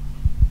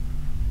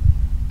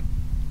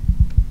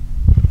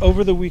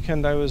the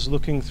weekend I was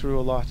looking through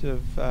a lot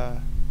of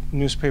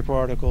newspaper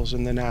articles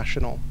in the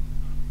National,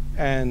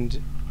 and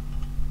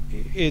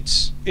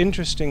it's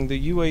interesting.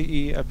 The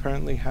UAE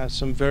apparently has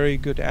some very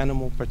good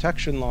animal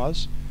protection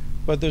laws,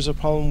 but there's a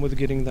problem with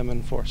getting them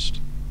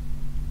enforced.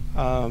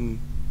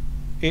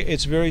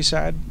 It's very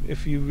sad.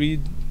 If you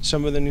read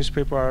some of the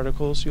newspaper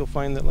articles, you'll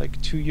find that like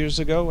 2 years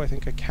ago, I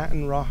think a cat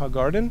in Raha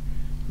Garden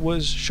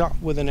was shot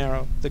with an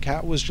arrow. The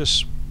cat was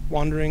just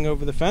wandering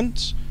over the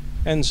fence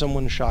and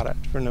someone shot it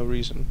for no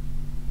reason.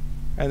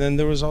 And then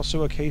there was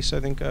also a case, I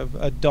think, of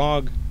a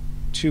dog,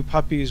 2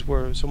 puppies,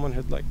 where someone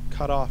had like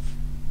cut off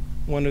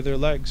one of their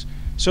legs.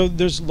 So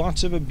there's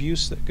lots of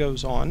abuse that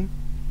goes on,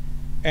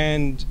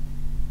 and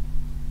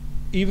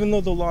even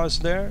though the law is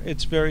there,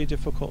 it's very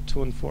difficult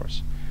to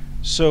enforce.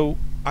 So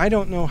I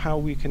don't know how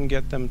we can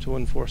get them to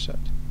enforce it.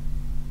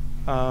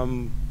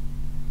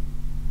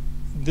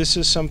 This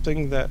is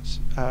something that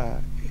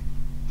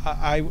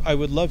I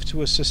would love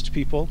to assist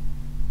people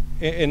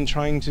in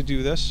trying to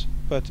do this,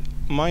 but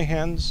my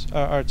hands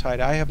are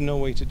tied. I have no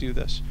way to do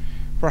this.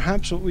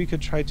 Perhaps what we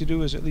could try to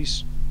do is at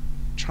least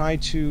try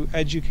to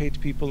educate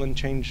people and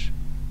change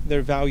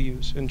their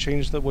values and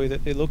change the way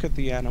that they look at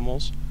the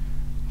animals.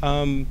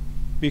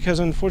 Because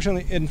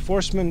unfortunately,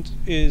 enforcement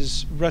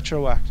is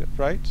retroactive,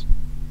 right?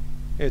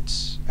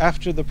 It's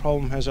after the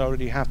problem has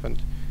already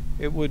happened.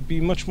 It would be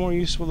much more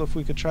useful if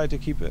we could try to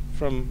keep it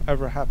from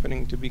ever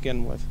happening to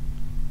begin with.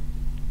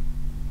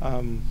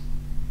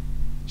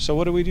 So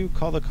what do?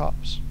 Call the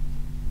cops.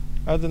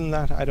 Other than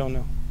that, I don't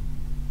know.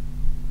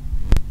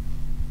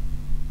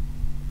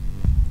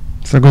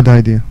 It's a good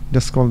idea.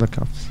 Just call the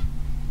cops.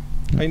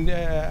 And,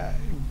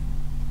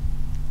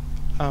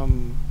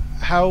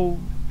 how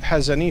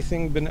has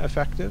anything been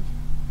effective?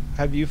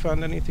 Have you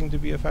found anything to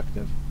be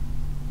effective?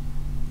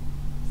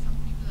 Some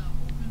people are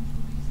open to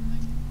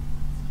reasoning,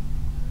 some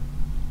people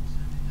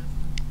are not, and it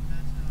doesn't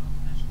matter of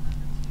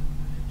nationality or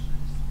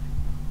religious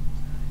background,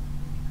 it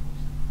really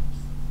goes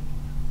across the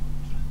board,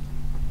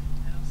 unfortunately.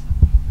 There are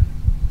some people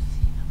who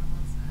see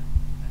animals as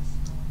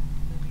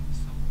non-living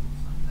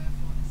souls, and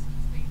therefore as a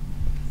thing,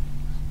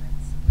 and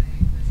that's the way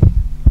they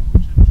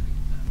approach and treat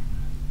them,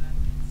 and then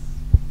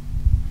it's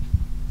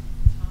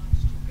hard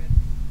to get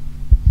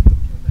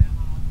to their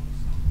heart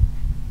also.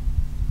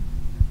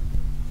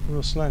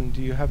 Ruslan,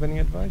 do you have any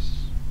advice?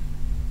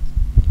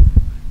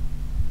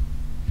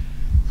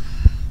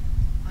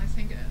 I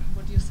think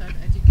what you said,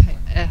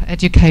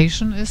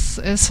 education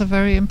is a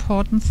very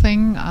important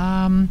thing,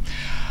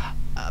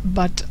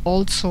 but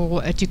also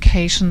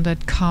education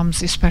that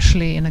comes,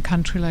 especially in a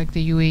country like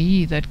the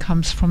UAE, that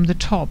comes from the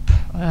top.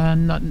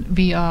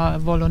 We are a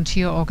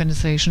volunteer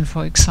organization,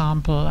 for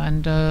example,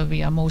 and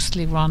we are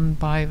mostly run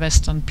by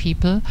Western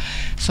people.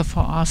 So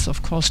for us,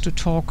 of course, to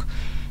talk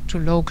to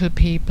local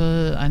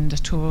people and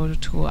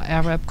to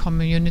Arab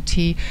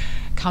community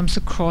comes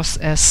across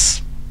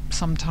as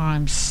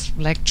sometimes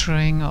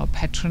lecturing or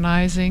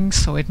patronizing,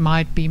 so it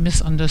might be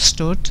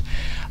misunderstood.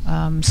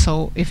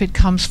 So if it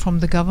comes from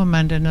the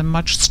government in a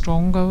much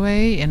stronger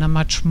way, in a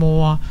much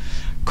more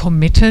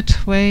committed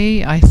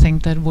way, I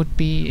think that would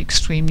be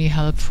extremely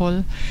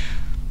helpful.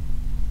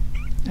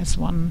 That's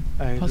one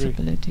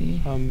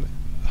possibility.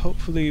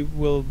 Hopefully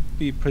we'll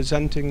be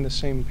presenting the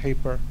same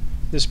paper.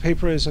 This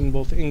paper is in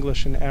both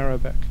English and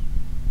Arabic,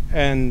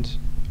 and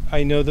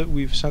I know that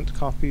we've sent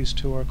copies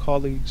to our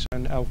colleagues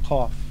in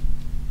Al-Qaf,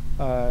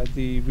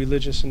 the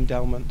Religious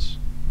Endowments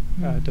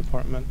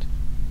Department.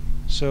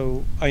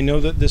 So I know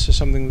that this is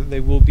something that they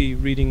will be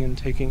reading and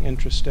taking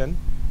interest in,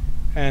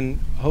 and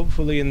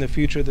hopefully in the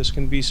future this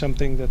can be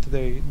something that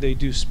they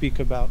do speak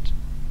about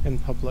in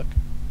public.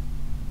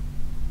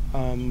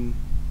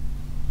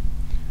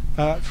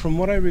 From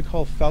what I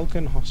recall,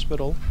 Falcon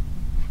Hospital,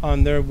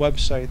 on their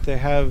website, they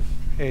have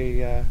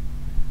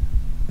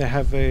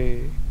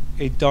a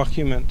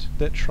document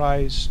that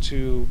tries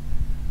to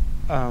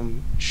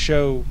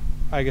show,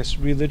 I guess,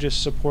 religious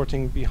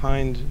supporting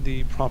behind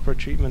the proper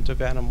treatment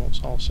of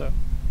animals also.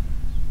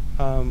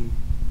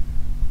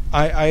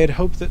 I had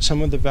hoped that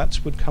some of the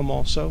vets would come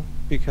also,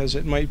 because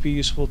it might be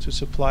useful to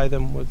supply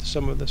them with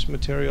some of this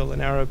material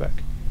in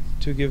Arabic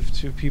to give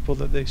to people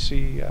that they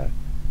see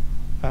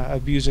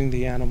abusing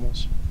the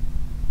animals.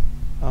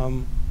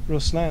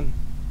 Ruslan,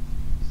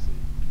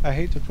 I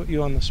hate to put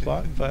you on the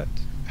spot, but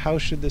how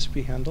should this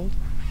be handled?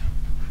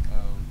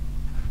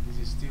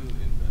 This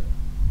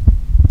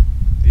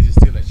is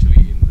still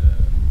actually in the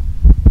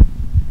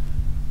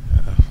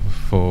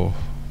for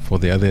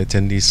the other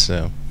attendees.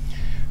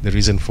 The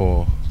reason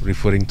for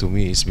referring to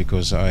me is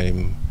because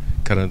I'm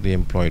currently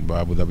employed by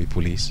Abu Dhabi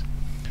Police,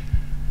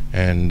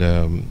 and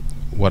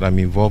what I'm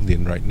involved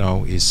in right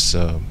now is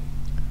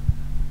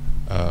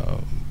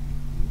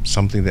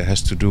something that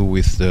has to do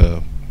with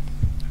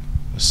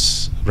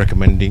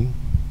recommending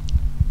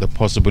the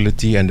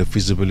possibility and the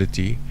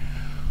feasibility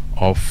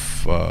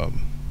of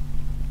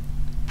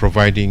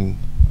providing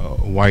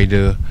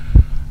wider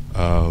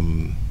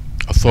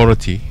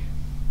authority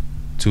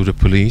to the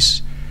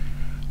police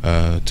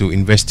to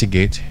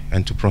investigate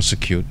and to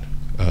prosecute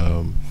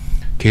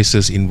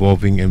cases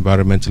involving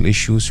environmental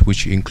issues,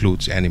 which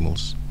includes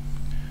animals.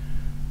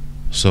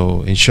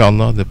 So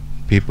inshallah, the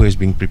paper is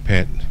being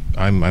prepared.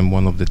 I'm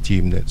one of the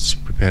team that's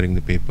preparing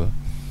the paper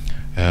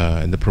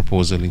and the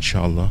proposal,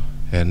 inshallah.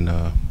 And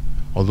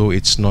although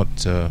it's not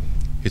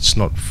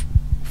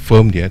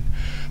firmed yet,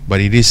 but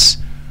it is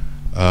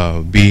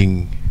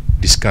being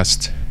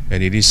discussed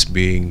and it is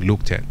being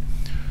looked at.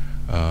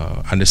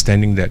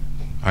 Understanding that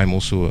I'm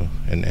also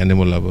an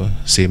animal lover,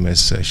 same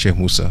as Sheikh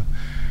Musa.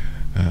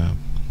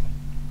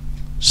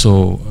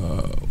 So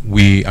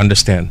we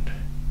understand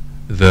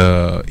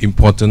the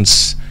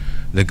importance,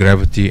 the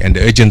gravity and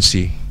the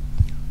urgency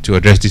to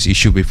address this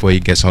issue before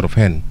it gets out of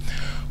hand.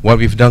 What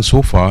we've done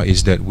so far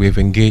is that we've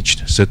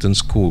engaged certain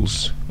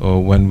schools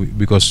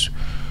because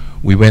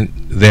we went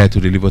there to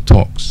deliver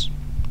talks.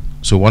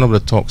 So one of the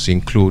talks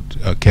include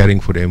caring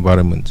for the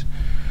environment.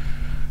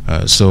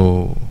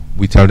 So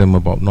we tell them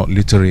about not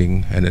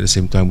littering, and at the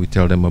same time we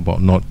tell them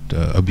about not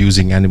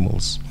abusing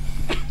animals,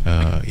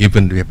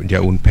 even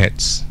their own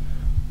pets.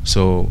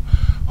 So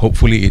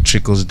hopefully it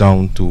trickles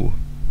down to,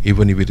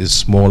 even if it is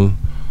small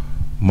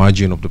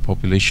margin of the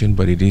population,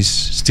 but it is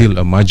still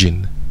a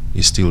margin,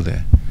 is still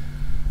there.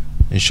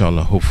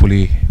 Inshallah,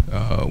 hopefully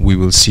we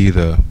will see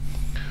the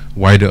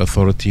wider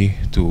authority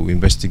to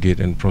investigate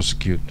and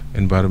prosecute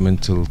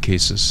environmental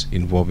cases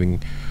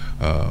involving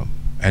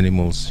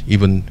animals,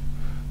 even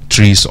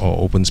trees or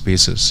open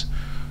spaces,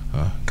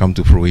 come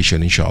to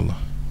fruition, inshallah.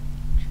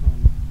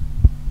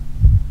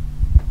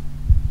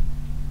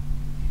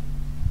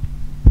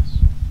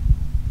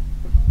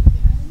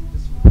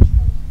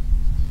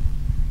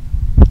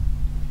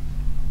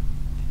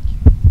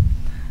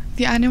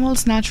 The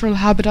animal's natural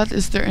habitat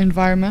is their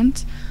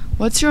environment.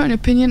 What's your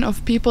opinion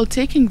of people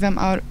taking them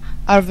out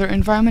of their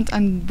environment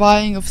and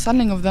buying or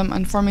selling of them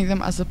and farming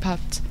them as a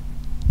pet?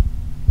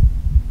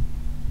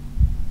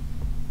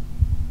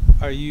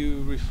 Are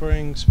you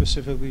referring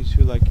specifically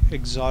to like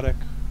exotic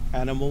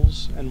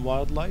animals and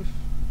wildlife?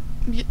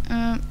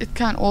 It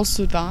can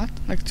also that,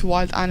 like to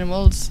wild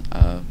animals.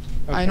 Okay.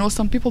 I know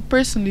some people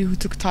personally who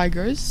took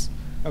tigers.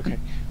 Okay.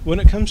 When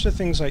it comes to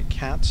things like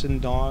cats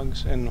and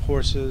dogs and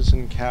horses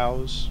and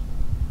cows,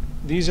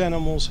 these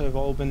animals have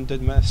all been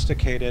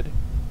domesticated.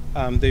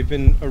 They've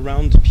been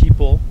around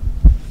people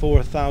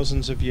for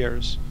thousands of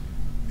years.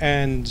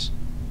 And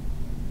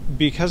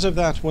because of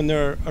that, when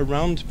they're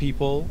around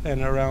people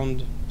and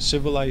around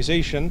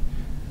civilization,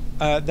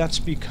 that's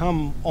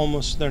become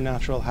almost their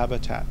natural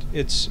habitat.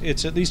 It's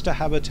at least a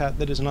habitat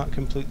that is not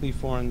completely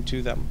foreign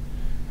to them.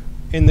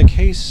 In the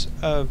case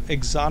of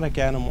exotic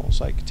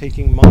animals, like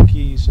taking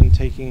monkeys and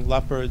taking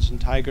leopards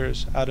and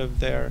tigers out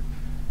of their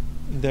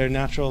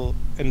natural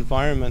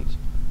environment,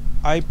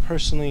 I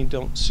personally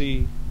don't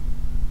see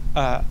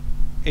a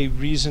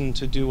reason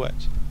to do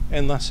it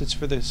unless it's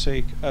for the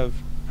sake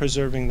of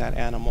preserving that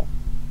animal.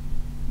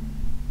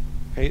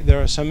 Okay,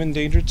 there are some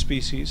endangered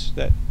species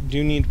that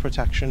do need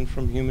protection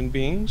from human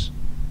beings,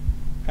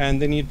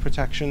 and they need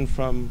protection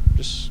from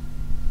just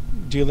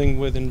dealing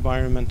with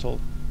environmental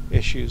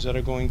issues that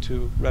are going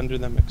to render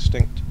them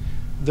extinct.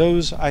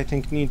 those I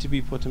think need to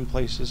be put in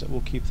places that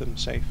will keep them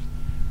safe.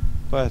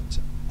 But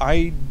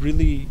I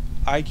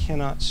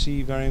cannot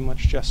see very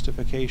much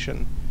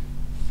justification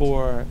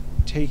for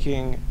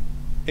taking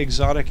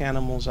exotic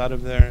animals out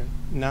of their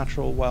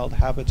natural wild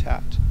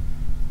habitat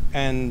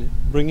and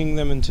bringing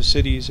them into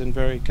cities in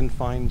very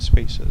confined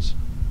spaces.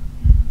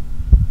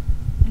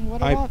 And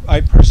what about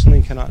I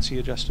personally cannot see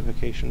a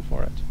justification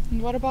for it.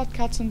 and what about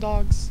cats and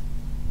dogs?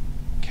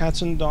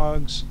 Cats and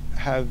dogs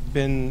have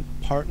been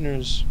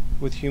partners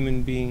with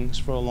human beings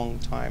for a long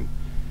time.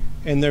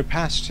 In their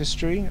past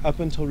history, up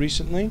until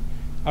recently,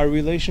 our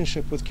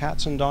relationship with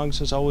cats and dogs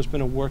has always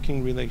been a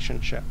working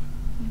relationship.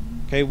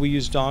 Okay, we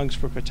use dogs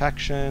for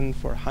protection,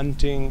 for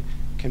hunting,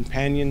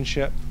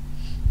 companionship.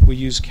 We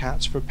use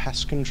cats for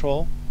pest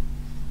control,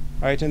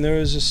 right? And there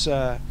is this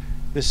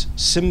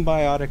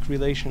symbiotic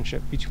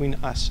relationship between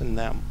us and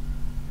them.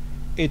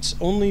 It's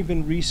only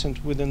been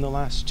recent, within the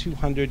last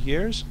 200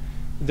 years,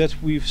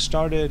 that we've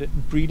started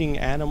breeding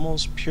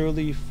animals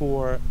purely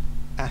for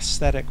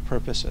aesthetic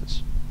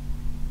purposes.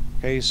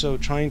 Okay, so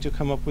trying to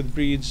come up with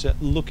breeds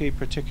that look a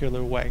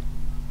particular way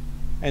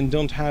and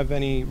don't have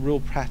any real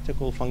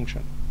practical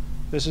function.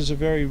 This is a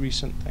very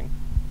recent thing.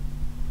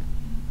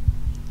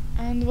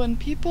 And when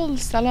people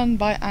sell and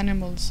buy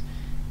animals,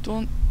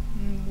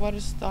 what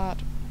is that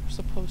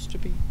supposed to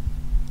be?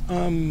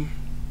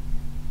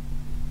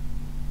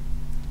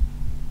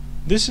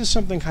 This is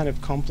something kind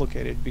of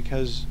complicated,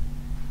 because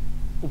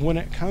when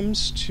it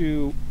comes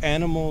to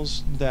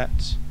animals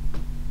that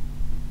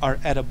are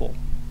edible,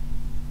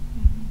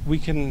 we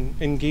can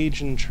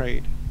engage in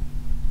trade.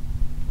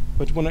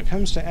 But when it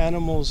comes to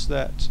animals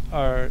that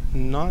are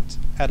not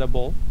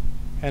edible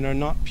and are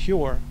not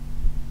pure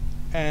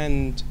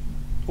and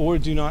or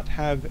do not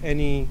have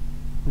any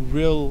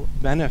real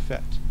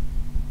benefit,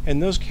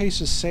 in those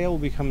cases sale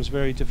becomes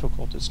very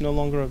difficult. It's no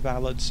longer a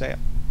valid sale.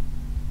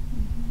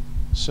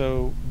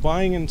 So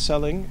buying and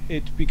selling,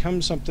 it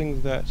becomes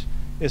something that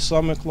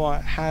Islamic law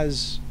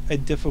has a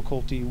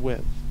difficulty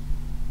with.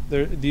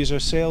 These are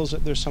sales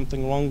that there's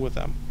something wrong with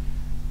them.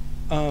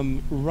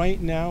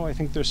 Right now, I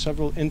think there's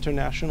several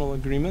international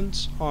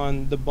agreements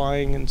on the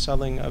buying and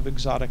selling of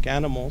exotic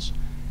animals.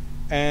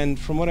 And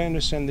from what I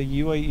understand,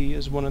 the UAE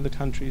is one of the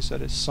countries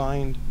that has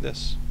signed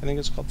this. I think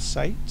it's called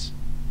CITES.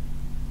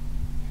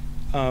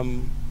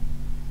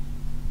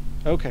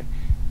 Okay,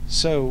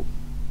 so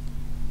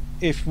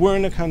if we're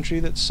in a country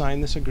that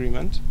signed this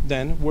agreement,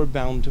 then we're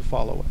bound to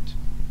follow it.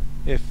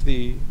 If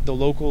the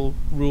local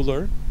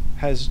ruler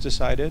has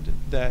decided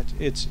that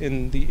it's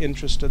in the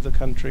interest of the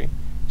country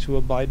to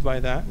abide by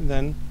that,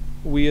 then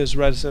we as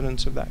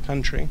residents of that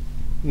country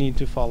need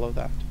to follow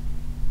that.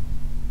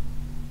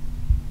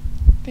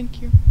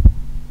 Thank you.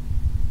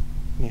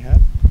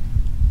 Nihad?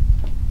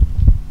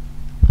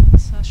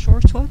 It's a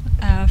short one.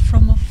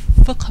 From a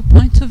fiqh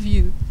point of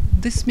view,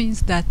 this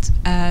means that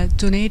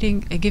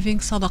giving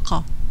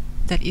sadaqah,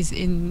 that is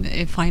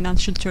in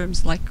financial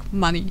terms like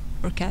money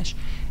or cash,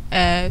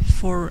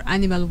 for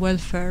animal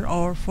welfare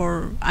or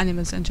for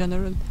animals in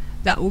general,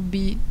 that would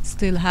be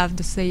still have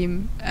the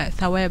same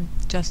thawab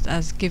just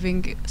as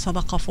giving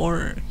sadaqah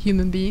for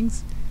human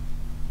beings?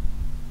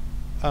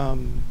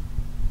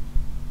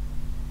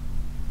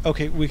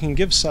 Okay, we can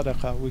give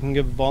sadaqah, we can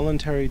give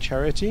voluntary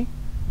charity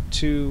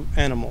to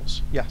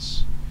animals,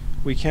 yes.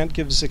 We can't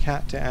give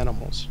zakat to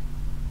animals.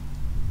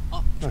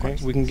 Oh, Okay,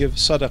 we can give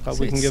sadaqah,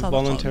 So we can it's give sadaqah.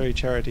 voluntary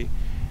charity.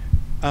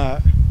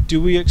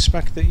 Do we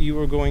expect that you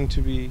are going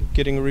to be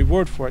getting a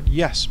reward for it?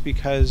 Yes,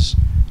 because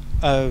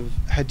of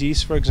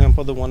hadith, for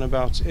example, the one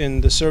about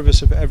in the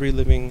service of every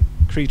living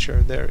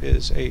creature there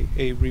is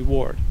a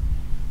reward.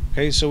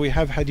 Okay, so we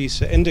have hadiths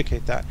that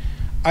indicate that.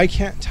 I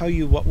can't tell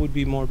you what would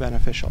be more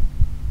beneficial.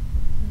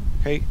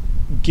 Okay,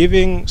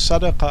 giving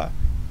sadaqah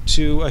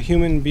to a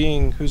human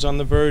being who's on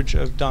the verge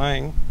of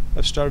dying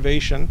of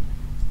starvation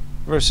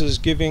versus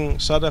giving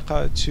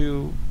sadaqah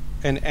to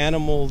an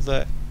animal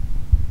that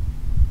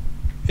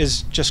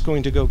is just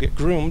going to go get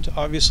groomed.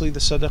 Obviously the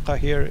sadaqah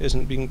here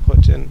isn't being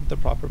put in the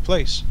proper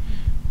place.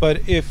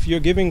 But if you're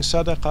giving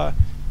sadaqah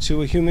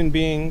to a human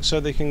being so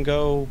they can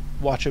go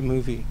watch a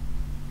movie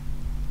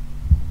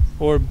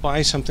or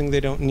buy something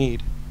they don't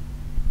need,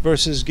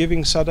 versus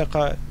giving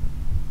sadaqah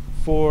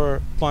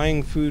for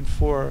buying food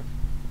for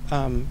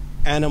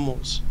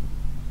animals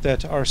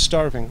that are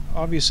starving,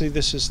 obviously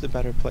this is the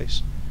better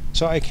place.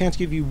 So I can't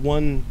give you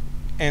one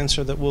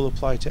answer that will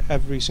apply to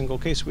every single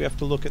case. We have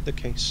to look at the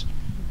case,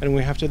 and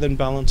we have to then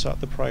balance out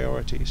the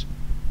priorities.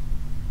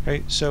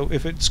 Okay, so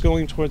if it's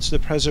going towards the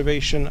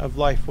preservation of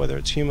life, whether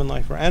it's human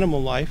life or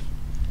animal life,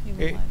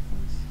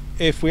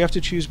 if we have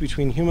to choose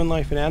between human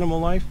life and animal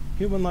life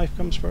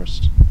comes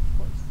first.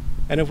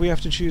 And if we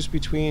have to choose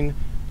between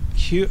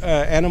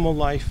animal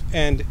life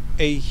and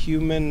a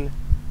human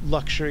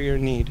luxury or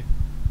need,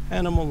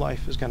 animal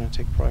life is going to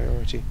take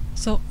priority.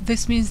 So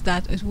this means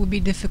that it will be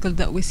difficult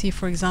that we see,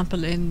 for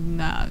example, in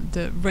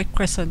the Red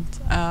Crescent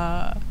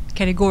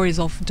categories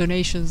of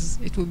donations,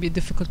 it will be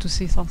difficult to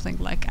see something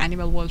like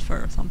animal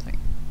welfare or something,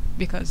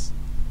 because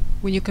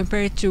when you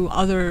compare it to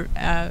other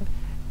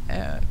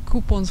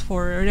coupons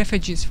for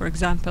refugees, for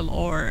example,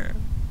 or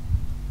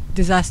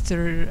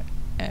disaster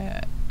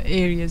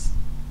areas?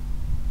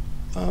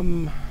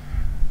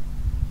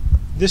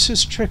 This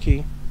is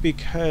tricky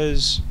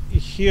because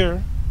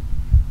here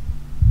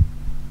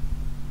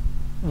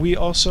we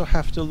also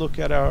have to look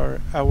at our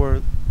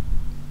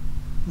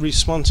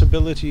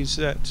responsibilities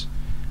that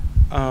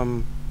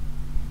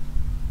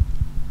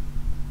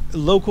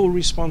local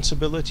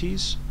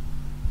responsibilities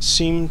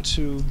seem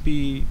to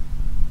be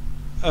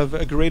of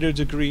a greater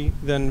degree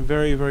than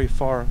very, very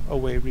far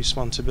away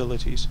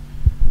responsibilities.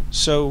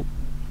 So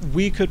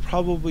we could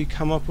probably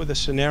come up with a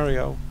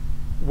scenario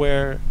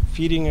where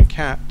feeding a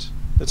cat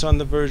that's on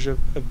the verge of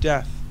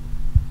death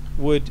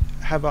would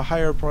have a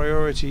higher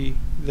priority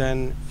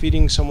than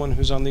feeding someone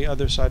who's on the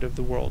other side of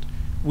the world.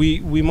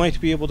 We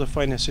might be able to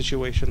find a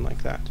situation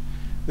like that.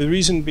 The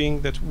reason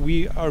being that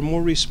we are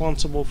more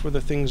responsible for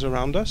the things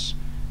around us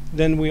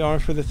than we are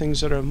for the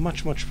things that are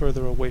much, much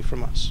further away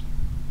from us.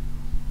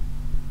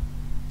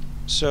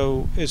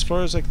 So as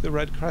far as like the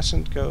Red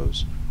Crescent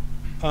goes,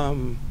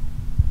 in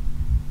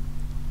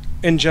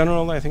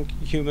general, I think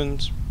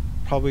humans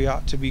probably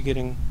ought to be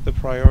getting the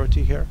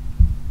priority here.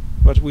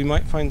 But we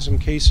might find some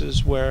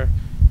cases where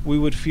we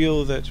would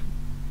feel that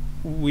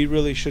we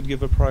really should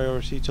give a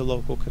priority to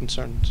local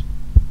concerns.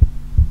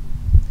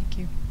 Thank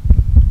you.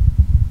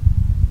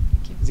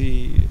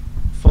 The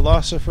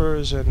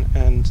philosophers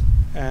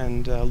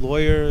and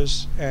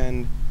lawyers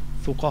and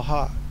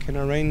fuqaha can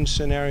arrange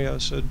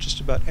scenarios so just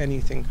about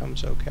anything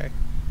comes okay.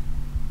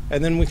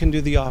 And then we can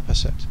do the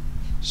opposite.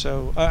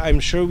 So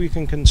I'm sure we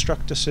can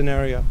construct a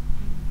scenario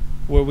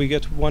where we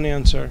get one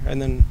answer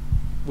and then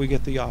we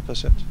get the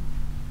opposite.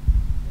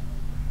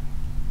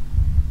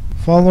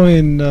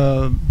 Following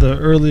the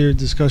earlier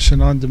discussion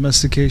on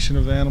domestication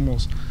of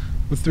animals,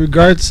 with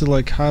regards to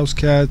like house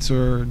cats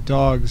or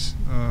dogs,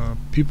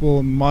 people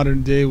in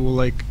modern day will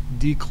like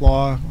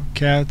declaw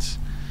cats,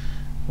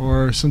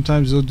 or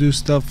sometimes they'll do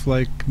stuff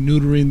like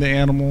neutering the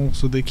animal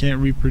so they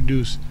can't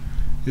reproduce.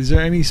 Is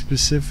there any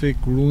specific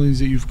rulings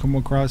that you've come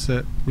across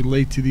that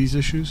relate to these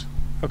issues?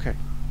 Okay.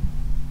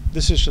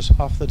 This is just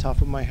off the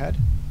top of my head.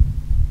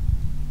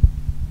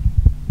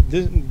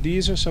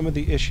 These are some of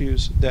the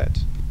issues that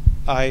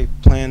I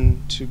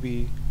plan to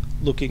be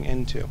looking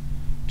into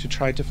to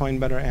try to find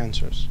better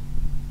answers.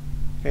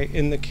 Okay,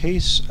 in the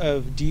case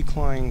of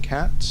declawing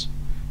cats,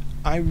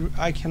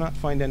 I cannot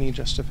find any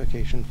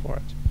justification for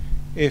it.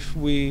 If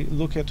we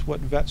look at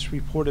what vets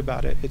report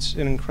about it, it's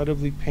an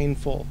incredibly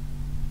painful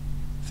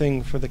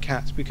thing for the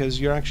cats because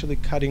you're actually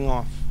cutting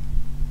off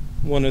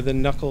one of the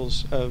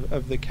knuckles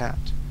of the cat.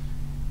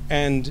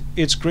 And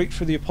it's great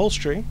for the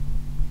upholstery,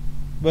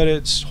 but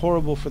it's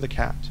horrible for the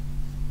cat.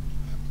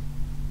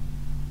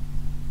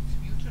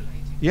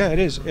 Yeah, it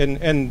is,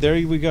 and there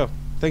we go.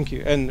 Thank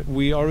you. And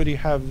we already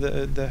have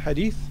the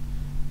hadith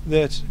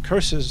that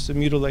curses the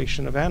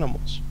mutilation of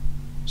animals.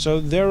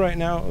 So there right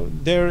now,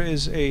 there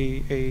is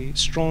a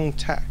strong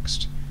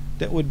text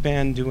that would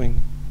ban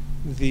doing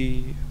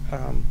the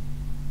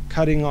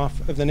cutting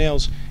off of the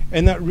nails,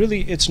 and that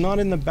really, it's not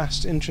in the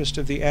best interest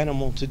of the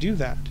animal to do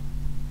that.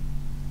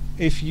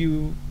 If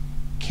you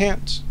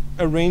can't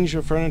arrange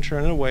your furniture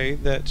in a way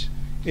that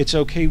it's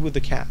okay with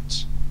the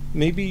cats,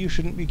 maybe you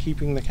shouldn't be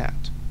keeping the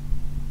cat.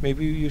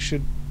 Maybe you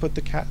should put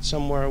the cat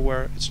somewhere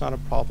where it's not a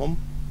problem.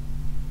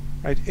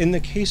 Right? In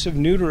the case of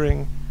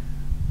neutering,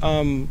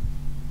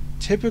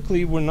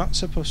 typically we're not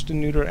supposed to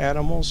neuter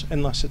animals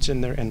unless it's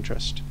in their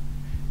interest.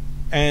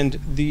 And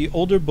the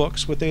older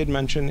books, what they had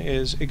mentioned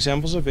is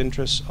examples of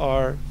interest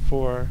are,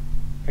 for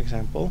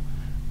example,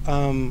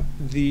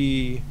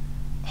 the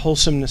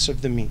wholesomeness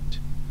of the meat,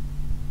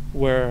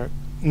 where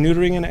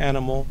neutering an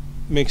animal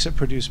makes it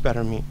produce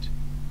better meat.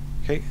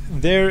 Okay,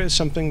 there is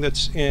something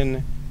that's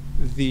in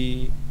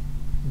the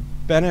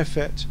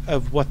benefit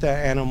of what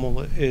that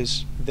animal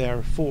is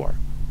there for,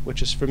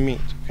 which is for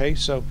meat. Okay,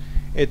 so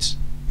it's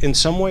in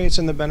some way it's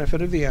in the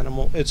benefit of the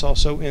animal. It's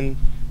also in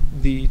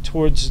the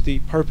towards the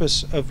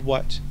purpose of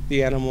what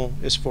the animal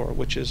is for,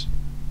 which is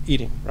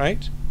eating.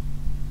 Right?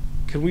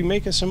 Could we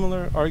make a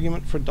similar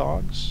argument for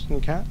dogs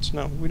and cats?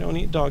 No, we don't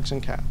eat dogs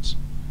and cats.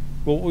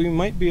 What we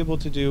might be able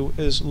to do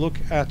is look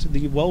at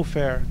the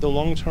welfare, the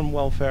long-term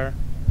welfare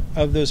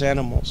of those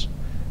animals.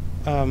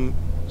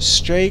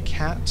 Stray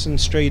cats and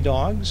stray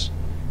dogs,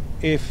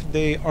 if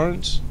they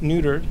aren't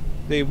neutered,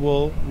 they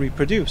will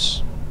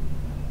reproduce.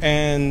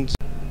 And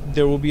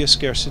there will be a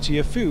scarcity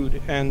of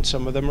food, and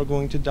some of them are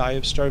going to die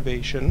of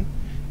starvation,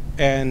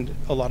 and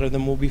a lot of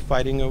them will be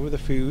fighting over the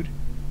food.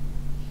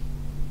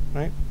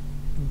 Right?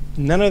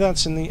 None of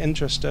that's in the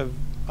interest of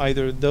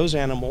either those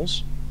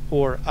animals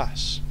or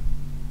us.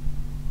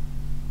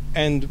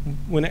 And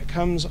when it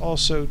comes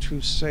also to,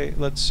 say,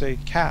 let's say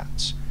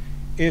cats,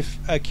 if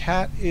a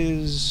cat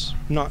is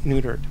not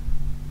neutered,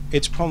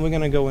 it's probably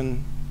going to go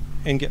in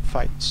and get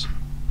fights.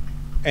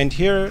 And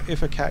here,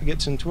 if a cat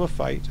gets into a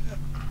fight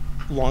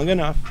long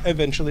enough,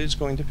 eventually it's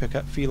going to pick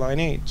up feline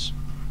AIDS.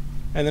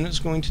 And then it's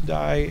going to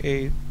die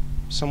a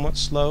somewhat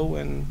slow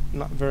and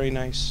not very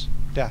nice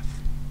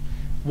death.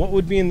 What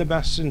would be in the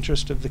best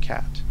interest of the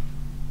cat?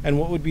 and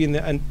what would be in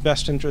the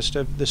best interest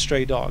of the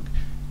stray dog.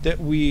 That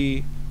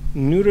we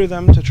neuter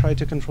them to try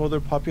to control their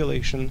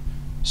population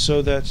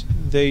so that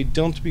they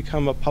don't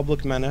become a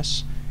public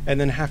menace and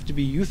then have to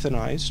be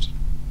euthanized,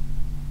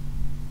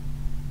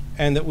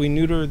 and that we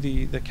neuter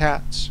the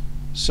cats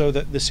so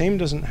that the same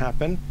doesn't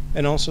happen,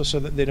 and also so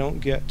that they don't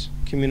get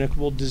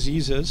communicable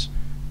diseases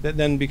that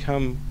then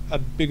become a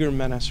bigger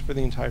menace for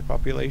the entire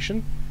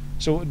population.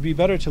 So it would be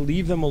better to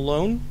leave them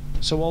alone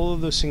so all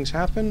of those things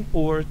happen,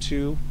 or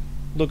to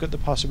look at the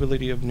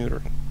possibility of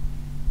neutering.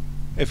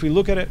 If we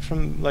look at it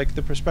from like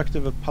the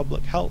perspective of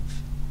public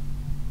health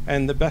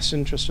and the best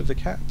interest of the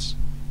cats,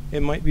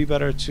 it might be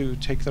better to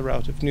take the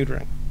route of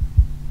neutering.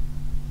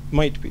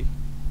 Might be.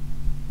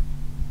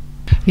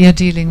 We are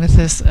dealing with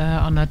this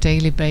on a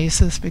daily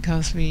basis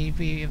because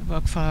we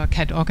work for a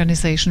cat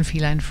organization,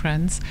 Feline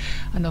Friends,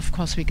 and of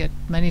course we get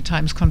many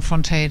times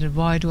confronted,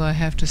 why do I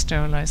have to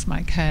sterilize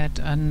my cat,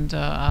 and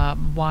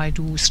why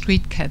do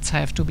street cats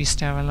have to be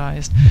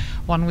sterilized?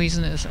 One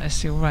reason is,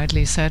 as you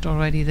rightly said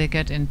already, they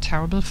get in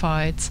terrible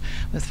fights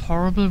with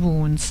horrible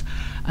wounds,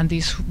 and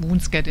these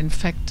wounds get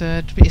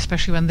infected,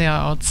 especially when they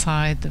are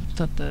outside.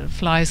 The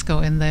flies go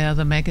in there,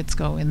 the maggots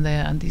go in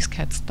there, and these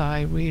cats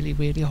die really,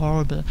 really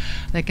horrible.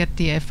 They get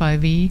the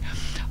FIV,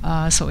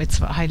 so it's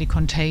highly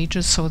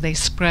contagious, so they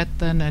spread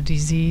then a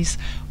disease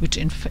which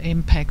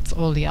impacts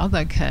all the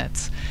other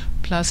cats.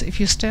 Plus, if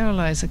you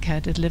sterilize a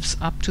cat, it lives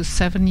up to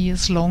 7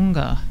 years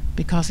longer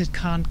because it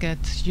can't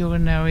get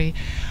urinary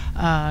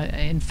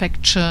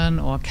infection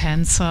or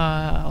cancer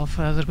of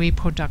the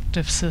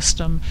reproductive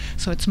system.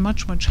 So it's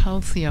much, much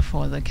healthier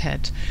for the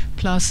cat.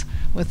 Plus,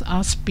 with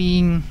us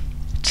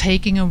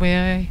taking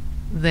away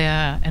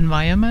their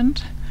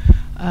environment,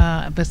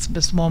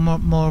 with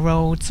more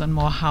roads and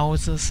more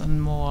houses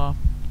and more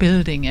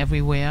building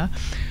everywhere,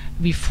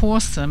 we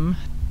force them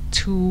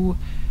to,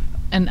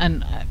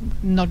 and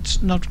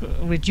not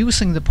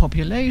reducing the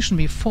population,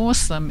 we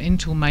force them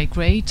into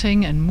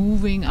migrating and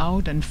moving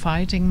out and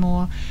fighting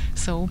more.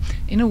 So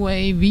in a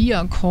way we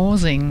are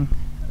causing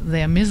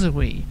their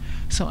misery.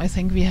 So I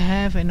think we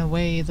have in a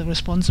way the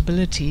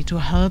responsibility to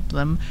help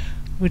them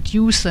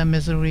reduce their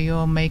misery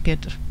or make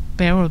it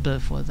bearable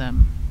for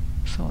them.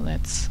 So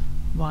that's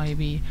why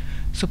we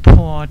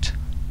support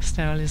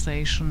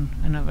sterilization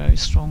in a very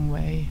strong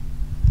way.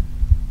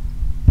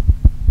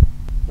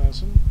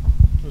 Nelson,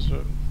 was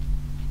it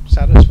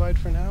satisfied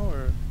for now,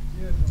 or?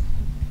 Yeah,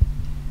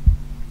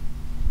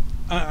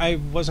 no. I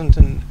wasn't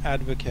an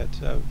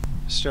advocate of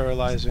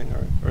sterilizing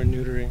or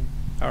neutering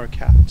our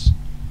cats,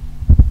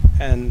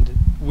 and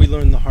we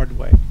learned the hard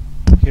way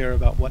here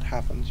about what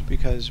happens,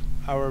 because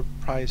our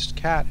prized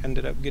cat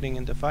ended up getting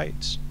into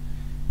fights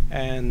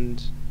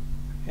and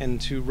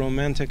into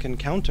romantic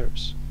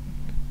encounters,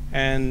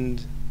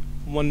 and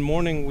one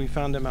morning we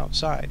found him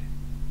outside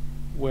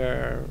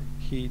where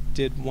he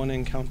did one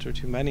encounter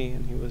too many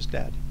and he was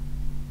dead.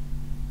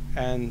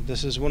 And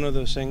this is one of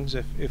those things,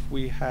 if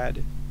we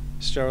had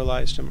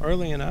sterilized him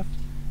early enough,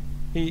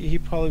 he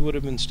probably would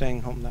have been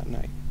staying home that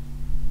night.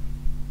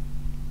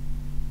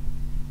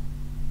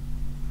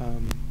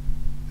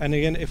 And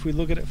again, if we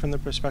look at it from the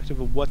perspective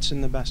of what's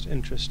in the best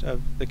interest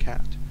of the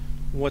cat,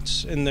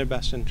 what's in their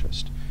best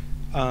interest,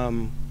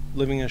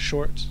 living a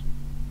short,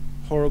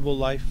 horrible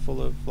life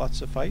full of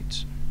lots of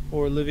fights,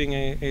 or living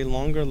a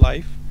longer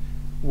life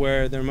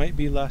where there might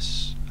be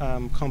less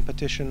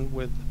competition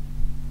with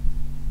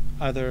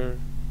other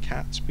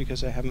cats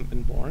because they haven't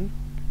been born,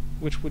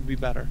 which would be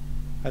better?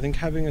 I think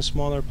having a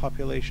smaller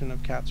population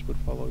of cats would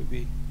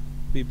probably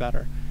be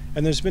better.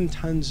 And there's been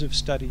tons of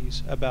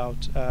studies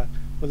about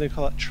what they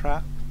call it,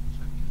 trap,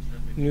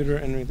 neuter,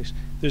 and release.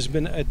 There's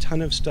been a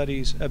ton of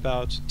studies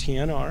about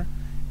TNR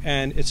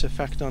and its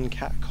effect on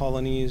cat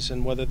colonies,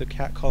 and whether the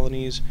cat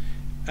colonies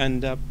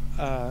end up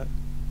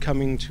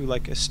coming to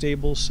like a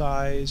stable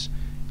size,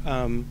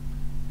 and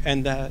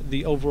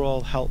the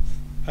overall health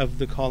of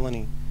the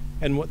colony.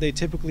 And what they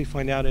typically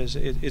find out is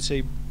it's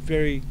a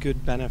very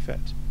good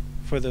benefit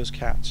for those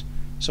cats.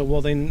 So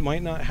while they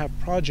might not have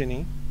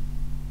progeny,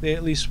 they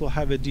at least will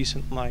have a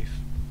decent life.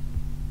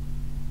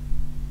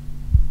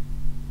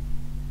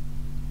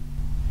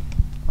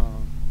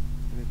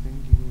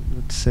 Anything you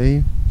would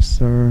say,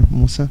 Sir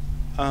Musa?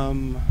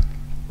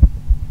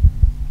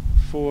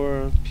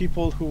 For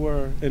people who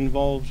are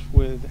involved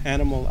with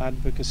animal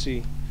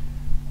advocacy,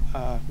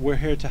 we're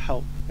here to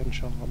help,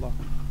 inshallah.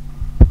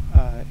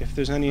 If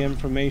there's any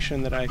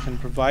information that I can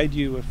provide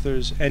you, if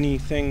there's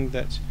anything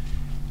that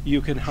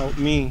you can help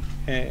me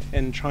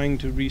in trying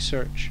to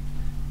research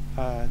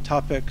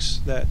topics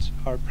that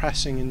are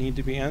pressing and need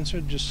to be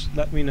answered, just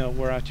let me know.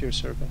 We're at your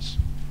service.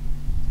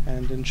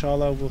 And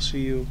inshallah, we'll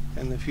see you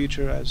in the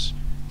future as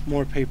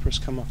more papers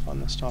come up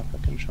on this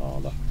topic,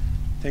 inshallah.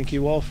 Thank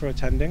you all for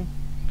attending.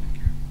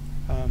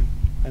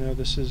 I know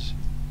this is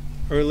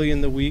early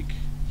in the week.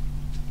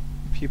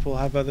 People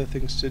have other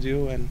things to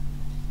do, and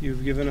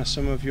you've given us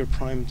some of your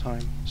prime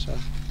time, so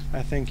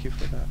I thank you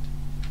for that.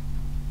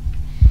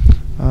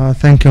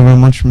 Thank you very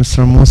much,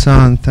 Mr. Musa,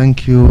 and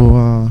thank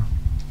you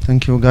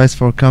guys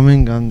for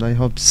coming, and I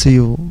hope to see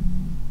you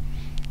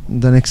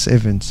the next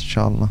events,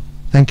 inshallah.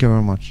 Thank you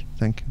very much.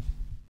 Thank you.